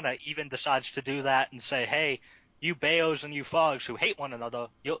 Tatiana even decides to do that and say, hey, you Baos and you Fogs who hate one another,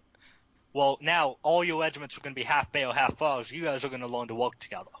 well, now all your regiments are going to be half Bao, half Fogs. You guys are going to learn to work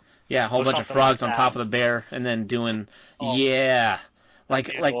together, Yeah, a whole or bunch of something like frogs on that. top of the bear, and then doing Oh, yeah, that'd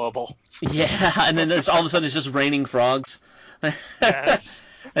be like adorable. yeah, and then there's all of a sudden it's just raining frogs, and Yes.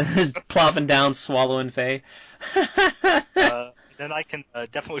 it's plopping down, swallowing Faye. Then I can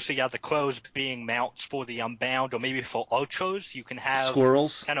definitely see the crows being mounts for the Unbound, or maybe for archers. You can have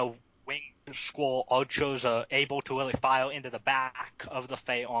Squirrels. kind of winged squirrel archers able to really fire into the back of the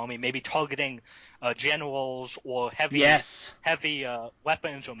Fey army, maybe targeting generals or Yes. heavy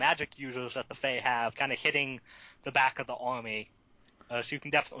weapons or magic users that the Fey have, kind of hitting the back of the army. So you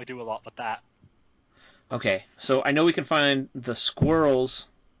can definitely do a lot with that. Okay, so I know we can find the squirrels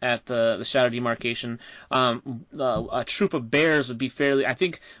at the Shadow Demarcation. A troop of bears would be fairly. I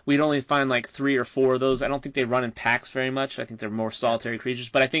think we'd only find like 3 or 4 of those. I don't think they run in packs very much. I think they're more Yeah. solitary creatures.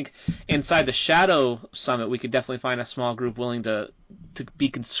 But I think inside the Shadow Summit, we could definitely find a small group willing to be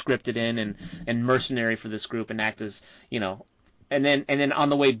conscripted in and mercenary for this group and act as and then on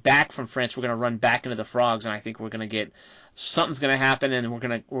the way back from France, we're gonna run back into the frogs, and I think we're gonna get something's gonna happen, and we're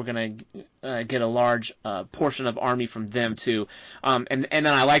gonna get a large portion of army from them too. And then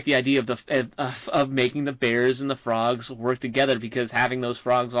I like the idea of of making the bears and the frogs work together, because having those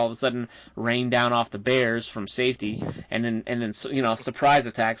frogs all of a sudden rain down off the bears from safety, and then surprise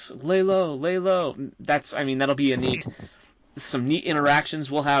attacks, lay low, lay low. That'll be a neat some neat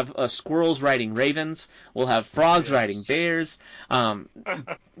interactions. We'll have squirrels riding ravens. We'll have frogs riding Yes. bears.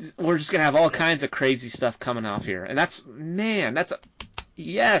 We're just gonna have all Yeah. kinds of crazy stuff coming off here, and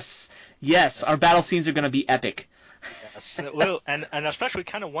yes, yes. Our battle scenes are gonna be epic. Yes, it will, and especially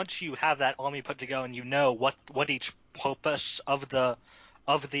kind of once you have that army put together and you know what each purpose of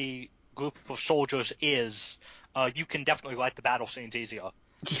the group of soldiers is, you can definitely write the battle scenes easier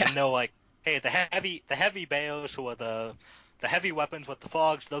Yeah, and know, like, hey, the heavy bears, who are the heavy weapons with the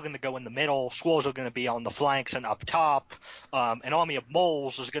frogs, they're going to go in the middle. Squirrels are going to be on the flanks and up top. An army of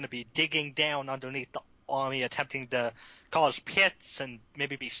moles is going to be digging down underneath the army, attempting to cause pits and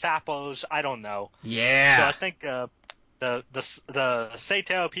maybe be sappos. I don't know. So I yeah. think the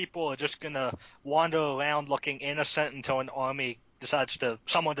Seitel people are just gonna wander around looking innocent until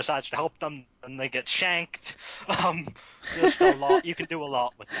someone decides to help them, and they get shanked. Um, just a lot. You can do a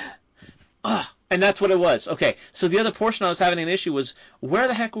lot with that. And that's what it was. Okay, so the other portion I was having an issue was, where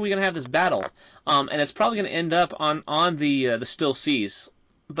the heck are we going to have this battle? And it's probably going to end up on the Still Seas.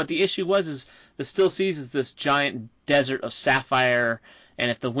 But the issue is the Still Seas is this giant desert of sapphire, and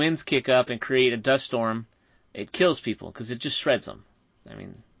if the winds kick up and create a dust storm, it kills people because it just shreds them. I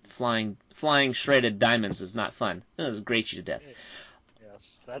mean, flying shredded diamonds is not fun. It'll grate you to death.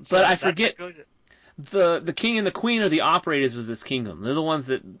 Yes, But I that's a forget, good. the king and the queen are the operators of this kingdom. They're the ones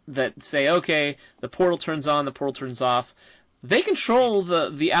that say, okay, the portal turns on, the portal turns off. They control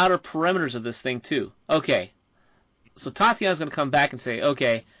the outer perimeters of this thing too. Okay, so Tatiana's going to come back and say,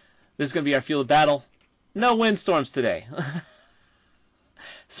 okay, this is going to be our field of battle. No windstorms today.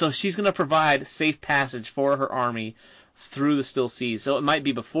 So she's going to provide safe passage for her army through the Still Seas. So it might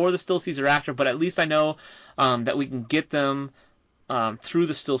be before the Still Seas or after, but at least I know that we can get them through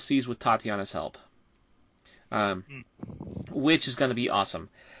the Still Seas with Tatiana's help. Um, Mm. which is going to be awesome.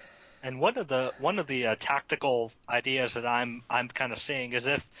 And one of the tactical ideas that I'm kind of seeing is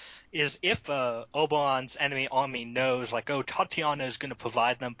if Oberon's enemy army knows like, oh, Tatiana is going to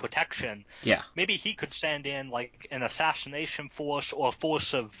provide them protection, Yeah. maybe he could send in like an assassination force or a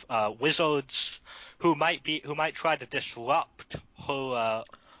force of wizards who might try to disrupt her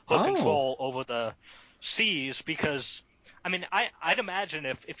Oh. control over the seas, because I mean, I'd imagine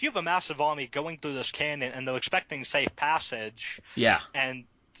if you have a massive army going through this canyon and they're expecting safe passage, Yeah. and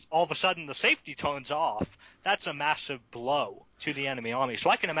all of a sudden the safety turns off, that's a massive blow to the enemy army. So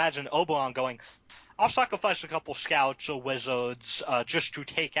I can imagine Oberon going, I'll sacrifice a couple scouts or wizards just to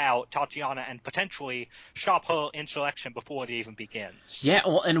take out Tatiana and potentially stop her insurrection before it even begins. Yeah,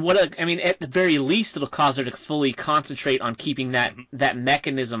 well, and I mean, at the very least, it'll cause her to fully concentrate on keeping Hmm. that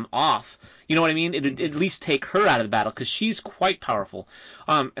mechanism off. You know what I mean? It'd Hmm. at least take her out of the battle because she's quite powerful.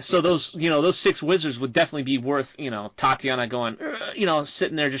 So those, Yes. those six wizards would definitely be worth, Tatiana going,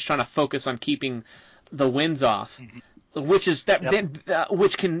 sitting there just trying to focus on keeping the winds off, Hmm. which is Yep.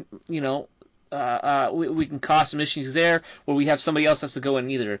 which can, we can cause some issues there, where we have somebody else has to go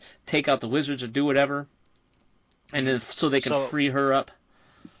and either take out the wizards or do whatever, and Hmm. then so they can So free her up.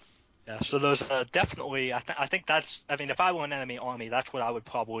 yeah, so those definitely. I think that's. I mean, if I were an enemy army, that's what I would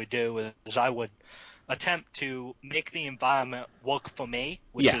probably do. Is I would attempt to make the environment work for me,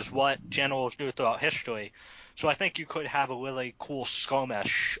 which Yeah. is what generals do throughout history. So I think you could have a really cool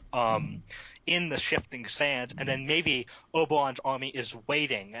skirmish in the shifting sands, and then maybe Oberon's army is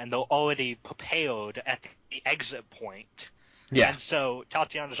waiting and they're already prepared at the exit point, Yeah. and so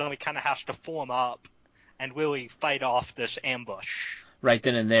Tatiana's army kind of has to form up and really fight off this ambush. Right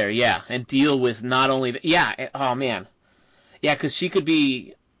then and there, yeah, and deal with not only oh man, yeah, because she could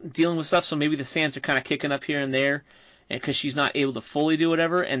be dealing with stuff, so maybe the sands are kind of kicking up here and there, and because she's not able to fully do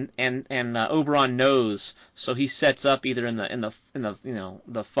whatever, and Oberon knows, so he sets up either in the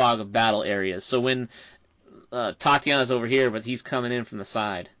the fog of battle areas. So when Tatiana's over here, but he's coming in from the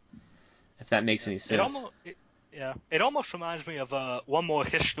side, if that makes Yeah. any It sense. almost it, yeah, it almost reminds me of one more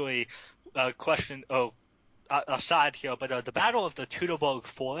history question. Oh, aside here, but the Battle of the Teutoburg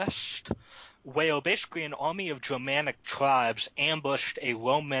Forest, where basically an army of Germanic tribes ambushed a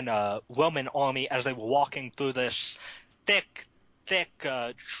Roman army as they were walking through this thick,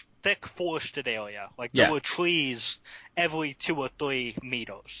 thick forested area. Like there Yeah. were trees every 2 or 3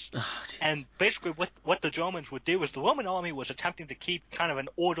 meters. Oh, Jesus. And basically, what the Germans would do is the Roman army was attempting to keep kind of an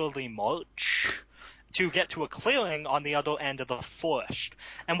orderly march to get to a clearing on the other end of the forest.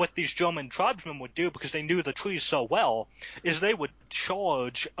 And what these German tribesmen would do, because they knew the trees so well, is they would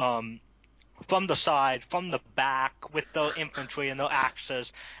charge from the side, from the back, with their infantry and their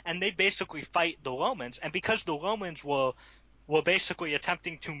axes, and they'd basically fight the Romans. And because the Romans were basically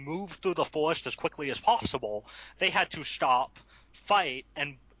attempting to move through the forest as quickly as possible, they had to stop, fight,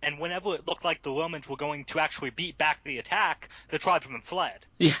 and whenever it looked like the Romans were going to actually beat back the attack, the tribesmen fled.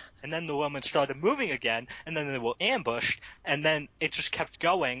 Yeah. And then the Romans started moving again, and then they were ambushed, and then it just kept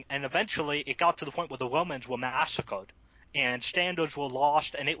going, and eventually it got to the point where the Romans were massacred, and standards were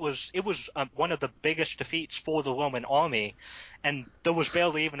lost, and it was one of the biggest defeats for the Roman army, and there was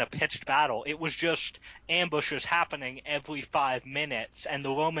barely even a pitched battle. It was just ambushes happening every 5 minutes, and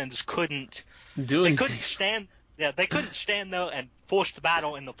the Romans couldn't Do they anything. couldn't stand yeah, they couldn't stand there and force the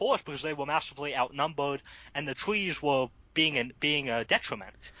battle in the forest because they were massively outnumbered, and the trees were being a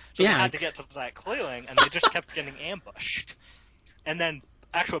detriment. So they Yeah. had to get to that clearing, and they just kept getting ambushed. And then,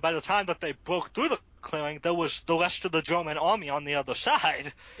 actually, by the time that they broke through the clearing, there was the rest of the German army on the other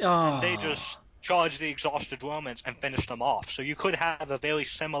side, and they Oh. just charged the exhausted Romans and finished them off. So you could have a very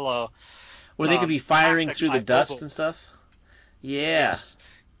similar Where they could be firing tactic through the by dust and stuff. Yeah. Yes.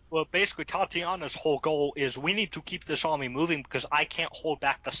 Well, basically, Tatiana's whole goal is we need to keep this army moving because I can't hold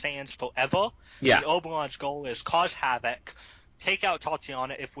back the sands forever. Yeah. And Oberon's goal is cause havoc, take out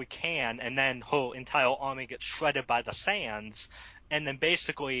Tatiana if we can, and then her entire army gets shredded by the sands, and then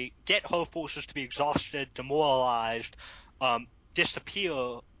basically get her forces to be exhausted, demoralized,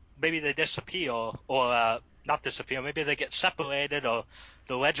 disappear. Maybe they disappear, or not disappear. Maybe they get separated, or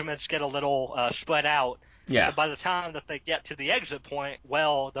the regiments get a little spread out, Yeah. so by the time that they get to the exit point,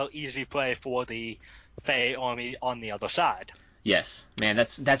 well, they're easy prey for the Fey army on the other side. Yes, man,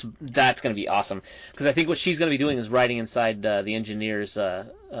 that's gonna be awesome because I think what she's gonna be doing is riding inside the engineer's Deuce,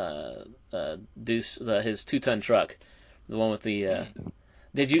 his 2-ton truck, the one with the. Hmm.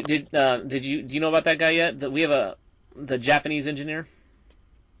 Do you know about that guy yet? That we have the Japanese engineer.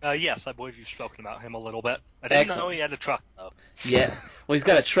 Yes, I believe you've spoken about him a little bit. I didn't know Excellent. he had a truck though. Yeah. Well, he's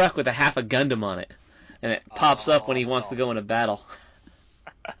got a truck with a half a Gundam on it, and it pops up when Oh, he that's wants to awesome. go into battle.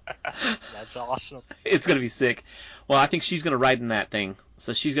 That's awesome. It's gonna be sick. Well, I think she's gonna ride in that thing.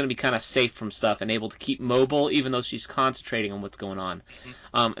 So she's going to be kind of safe from stuff and able to keep mobile, even though she's concentrating on what's going on.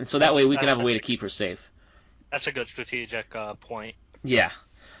 And so that way we can have a way to keep her safe. That's a good strategic point. Yeah.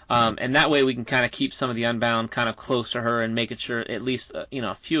 And that way we can kind of keep some of the Unbound kind of close to her and making sure at least,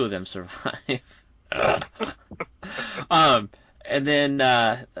 a few of them survive. And then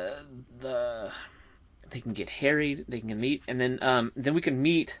they can get harried, they can meet, and then we can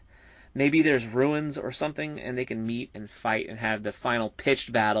meet. Maybe there's ruins or something, and they can meet and fight and have the final pitched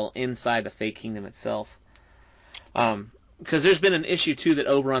battle inside the Fey Kingdom itself. Because there's been an issue too that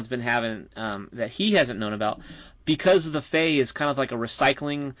Oberon's been having that he hasn't known about. Because the Fey is kind of like a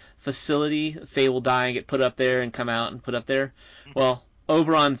recycling facility, Fey will die and get put up there and come out and put up there. Well,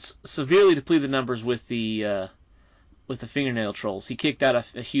 Oberon's severely depleted the numbers with the fingernail trolls. He kicked out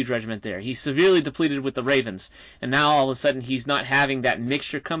a huge regiment there. He's severely depleted with the ravens, and now all of a sudden he's not having that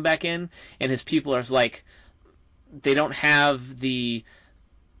mixture come back in, and his people are like, they don't have the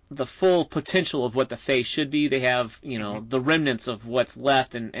full potential of what the Fae should be. They have, the remnants of what's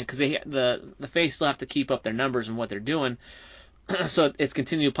left, and because the Fae still have to keep up their numbers and what they're doing, so it's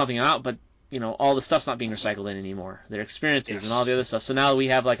continually pumping out, but all the stuff's not being recycled in anymore. Their experiences and all the other stuff. So now we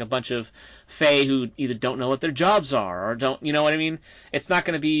have like a bunch of Fae who either don't know what their jobs are or don't, you know what I mean? It's not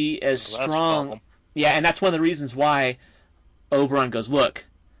going to be as strong. Yeah, and that's one of the reasons why Oberon goes, look,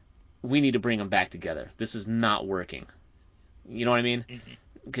 we need to bring them back together. This is not working. You know what I mean?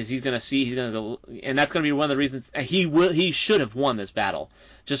 Because he's going to go, and that's going to be one of the reasons he should have won this battle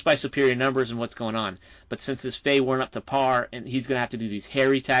just by superior numbers and what's going on. But since his Fae weren't up to par, and he's going to have to do these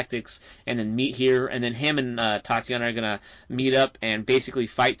hairy tactics and then meet here, and then him and Tatiana are going to meet up and basically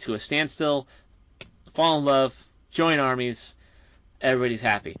fight to a standstill, fall in love, join armies, everybody's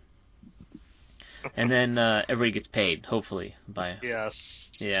happy. And then everybody gets paid, hopefully. Yeah.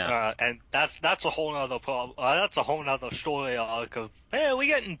 And that's a whole nother problem. That's a whole nother story arc of, hey, we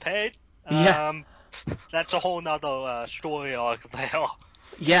getting paid. That's a whole nother story arc there.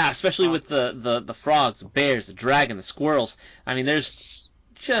 Yeah, especially with the frogs, the bears, the dragon, the squirrels. I mean, there's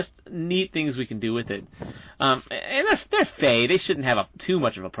just neat things we can do with it. And they're Fae. They shouldn't have too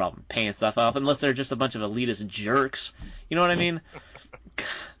much of a problem paying stuff off unless they're just a bunch of elitist jerks. You know what I mean?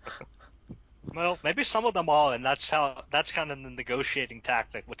 Well, maybe some of them are, and that's kind of the negotiating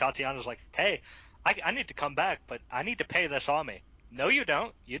tactic. Where Tatiana's like, hey, I need to come back, but I need to pay this army. No, you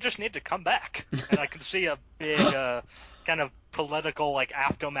don't. You just need to come back. And I can see a big kind of political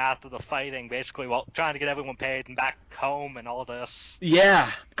aftermath of the fighting, basically, while trying to get everyone paid and back home and all this. Yeah,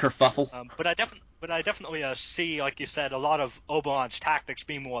 kerfuffle. But I definitely see, like you said, a lot of Oberon's tactics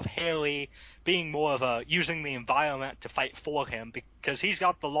being more of hairy, being more of using the environment to fight for him, because he's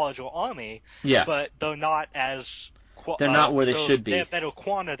got the larger army. Yeah. But they're not as. They're not where they should be. They have better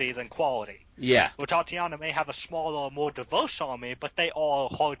quantity than quality. Yeah. Where Tatiana may have a smaller, more diverse army, but they are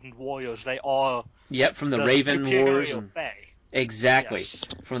hardened warriors. They are. Yep, from the Raven Wars. Fae. Exactly. Yes.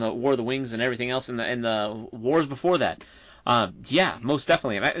 From the War of the Wings and everything else, and the wars before that. Yeah, most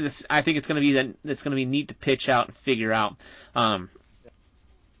definitely. And I think it's going to be neat to pitch out and figure out. And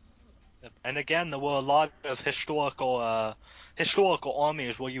again, there were a lot of historical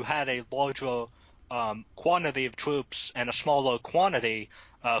armies where you had a larger quantity of troops and a smaller quantity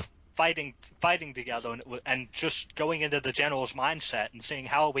fighting together, and just going into the general's mindset and seeing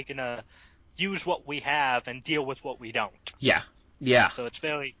how are we going to use what we have and deal with what we don't. Yeah. So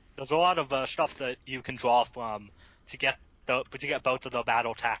there's a lot of stuff that you can draw from to get both of the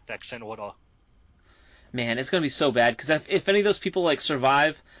battle tactics in order. Man, it's gonna be so bad because if any of those people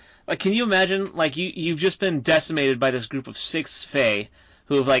survive, can you imagine you've just been decimated by this group of 6 Fae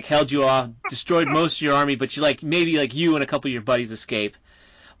who have held you off, destroyed most of your army, but maybe you and a couple of your buddies escape,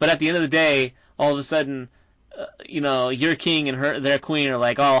 but at the end of the day, all of a sudden, your king and their queen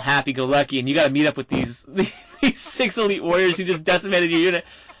are all happy-go-lucky, and you got to meet up with these 6 elite warriors who just decimated your unit.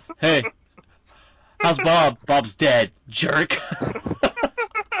 Hey, how's Bob? Bob's dead, jerk.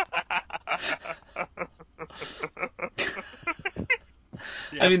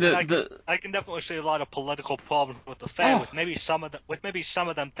 Yeah, I mean, I can definitely see a lot of political problems with the Fae, with maybe some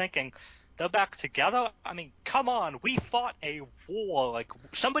of them thinking they're back together. I mean, come on, we fought a war.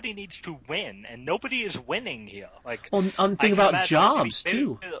 Somebody needs to win, and nobody is winning here. I'm thinking about jobs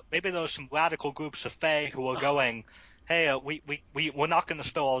too. Maybe there's some radical groups of Fae who are going, hey, we're not going to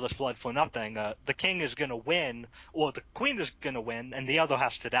spill all this blood for nothing. The king is going to win, or the queen is going to win, and the other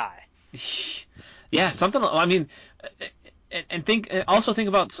has to die. Yeah, something. I mean, and also think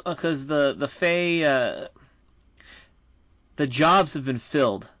about, because the Fae, the jobs have been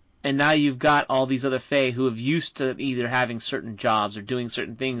filled. And now you've got all these other Fae who have used to either having certain jobs or doing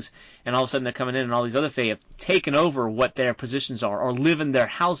certain things, and all of a sudden they're coming in, and all these other Fae have taken over what their positions are, or live in their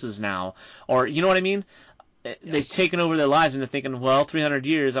houses now, or you know what I mean? They've taken over their lives, and they're thinking, well, 300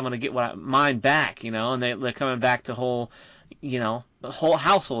 years, I'm going to get mine back, and they're coming back to whole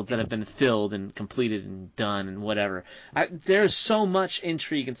households that have been filled and completed and done and whatever. There's so much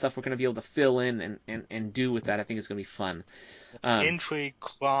intrigue and stuff we're going to be able to fill in and do with that. I think it's going to be fun. Intrigue,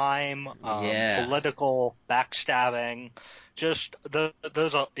 crime, Yeah. political backstabbing, just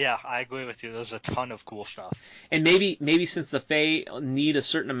those are, yeah, I agree with you. There's a ton of cool stuff. And maybe since the Fae need a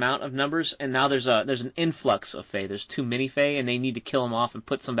certain amount of numbers, and now there's an influx of Fae. There's too many Fae, and they need to kill them off and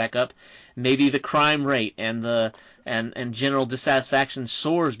put some back up. Maybe the crime rate and general dissatisfaction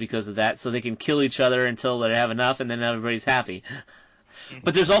soars because of that, so they can kill each other until they have enough, and then everybody's happy.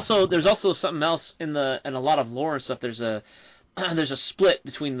 But there's also something else in a lot of lore and stuff. There's a split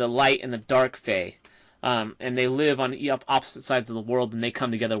between the light and the dark Fae, and they live on opposite sides of the world, and they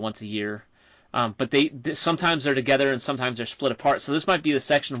come together once a year. But sometimes they're together and sometimes they're split apart. So this might be the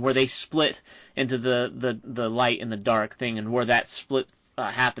section where they split into the light and the dark thing, and where that split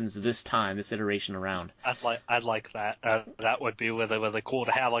happens this iteration around. I'd like that. That would be really cool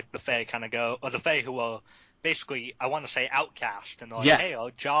to have like the Fae kind of go, or the Fae who are basically, I want to say, outcast, and they're like, hey, our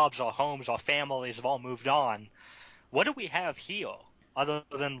jobs, our homes, our families have all moved on. What do we have here other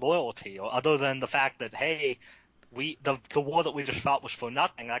than loyalty, or other than the fact that, hey, the war that we just fought was for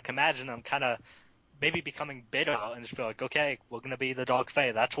nothing? I can imagine them kind of maybe becoming bitter and just be like, okay, we're going to be the Dark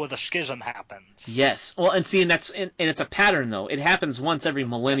Fae. That's where the schism happens. Yes. Well, and see, and it's a pattern though. It happens once every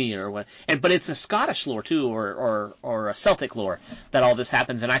millennia or what. But it's a Scottish lore too, or a Celtic lore that all this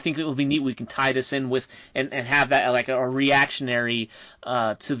happens. And I think it will be neat. We can tie this in with and have that like a reactionary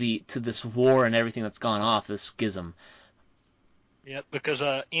to this war and everything that's gone off, this schism. Yeah, because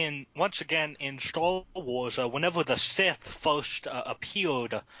once again in Star Wars, whenever the Sith first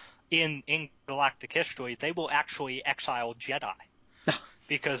appeared in galactic history, they will actually exile Jedi.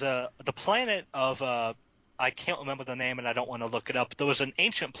 Because the planet of I can't remember the name and I don't want to look it up. There was an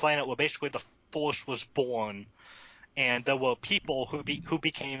ancient planet where basically the Force was born, and there were people who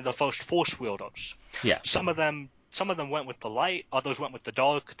became the first Force wielders. Yeah. Some of them went with the light, others went with the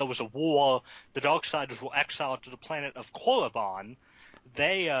dark. There was a war. The Darksiders were exiled to the planet of Korriban.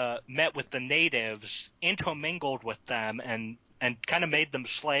 They met with the natives, intermingled with them, and kind of made them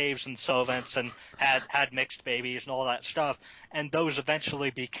slaves and servants, and had mixed babies and all that stuff. And those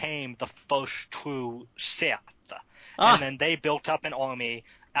eventually became the first true Sith. And then they built up an army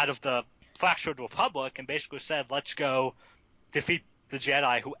out of the fractured Republic and basically said, let's go defeat the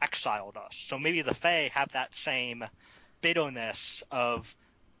Jedi who exiled us. So maybe the Fae have that same bitterness of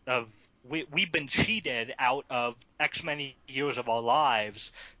we've been cheated out of X many years of our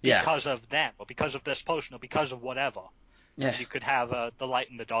lives because of them, or because of this person, or because of whatever. Yeah. You could have the light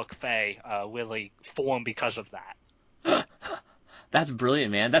and the dark Fae really form because of that. That's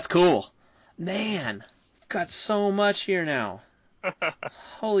brilliant, man. That's cool. Man, we've got so much here now.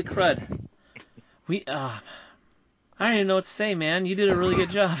 Holy crud. I don't even know what to say, man. You did a really good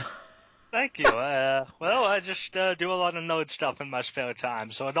job. Thank you. Well, I just do a lot of nerd stuff in my spare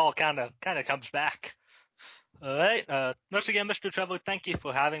time, so it all kind of comes back. All right. Once again, Mr. Trevor, thank you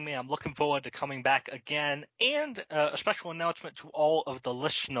for having me. I'm looking forward to coming back again, and a special announcement to all of the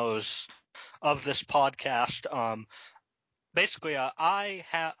listeners of this podcast. Basically, I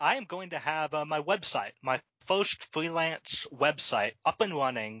am going to have my website, my first freelance website, up and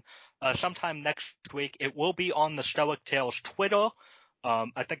running sometime next week. It will be on the Stoic Tales Twitter.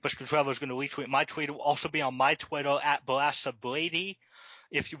 I think Mr. Trevor is going to retweet my tweet. It will also be on my Twitter at Barassa Brady,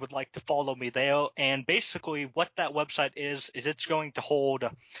 if you would like to follow me there. And basically what that website is it's going to hold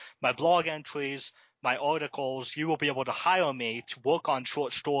my blog entries, my articles. You will be able to hire me to work on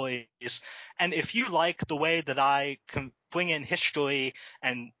short stories. And if you like the way that I can bring in history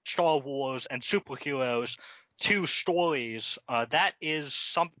and Star Wars and superheroes to stories, that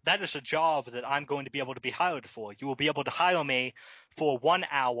is a job that I'm going to be able to be hired for. You will be able to hire me for 1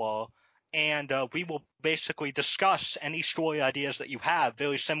 hour, and we will basically discuss any story ideas that you have,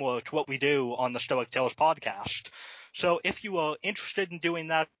 very similar to what we do on the Stoic Tales podcast. So if you are interested in doing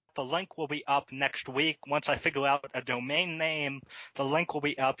that, the link will be up next week. Once I figure out a domain name, the link will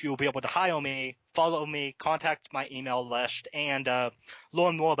be up. You will be able to hire me, follow me, contact my email list, and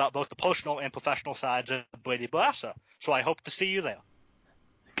learn more about both the personal and professional sides of Brady Barassa. So I hope to see you there.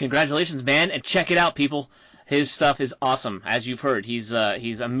 Congratulations, man, and check it out, people. His stuff is awesome. As you've heard, he's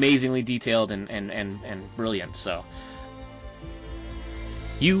amazingly detailed and brilliant. So,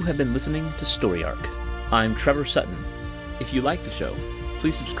 you have been listening to Story Arc. I'm Trevor Sutton. If you like the show,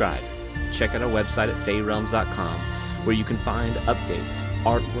 please subscribe. Check out our website at feyrealms.com, where you can find updates,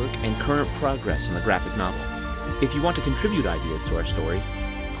 artwork, and current progress on the graphic novel. If you want to contribute ideas to our story,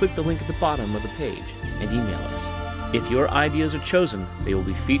 click the link at the bottom of the page and email us. If your ideas are chosen, they will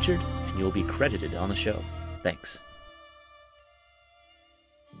be featured and you will be credited on the show. Thanks.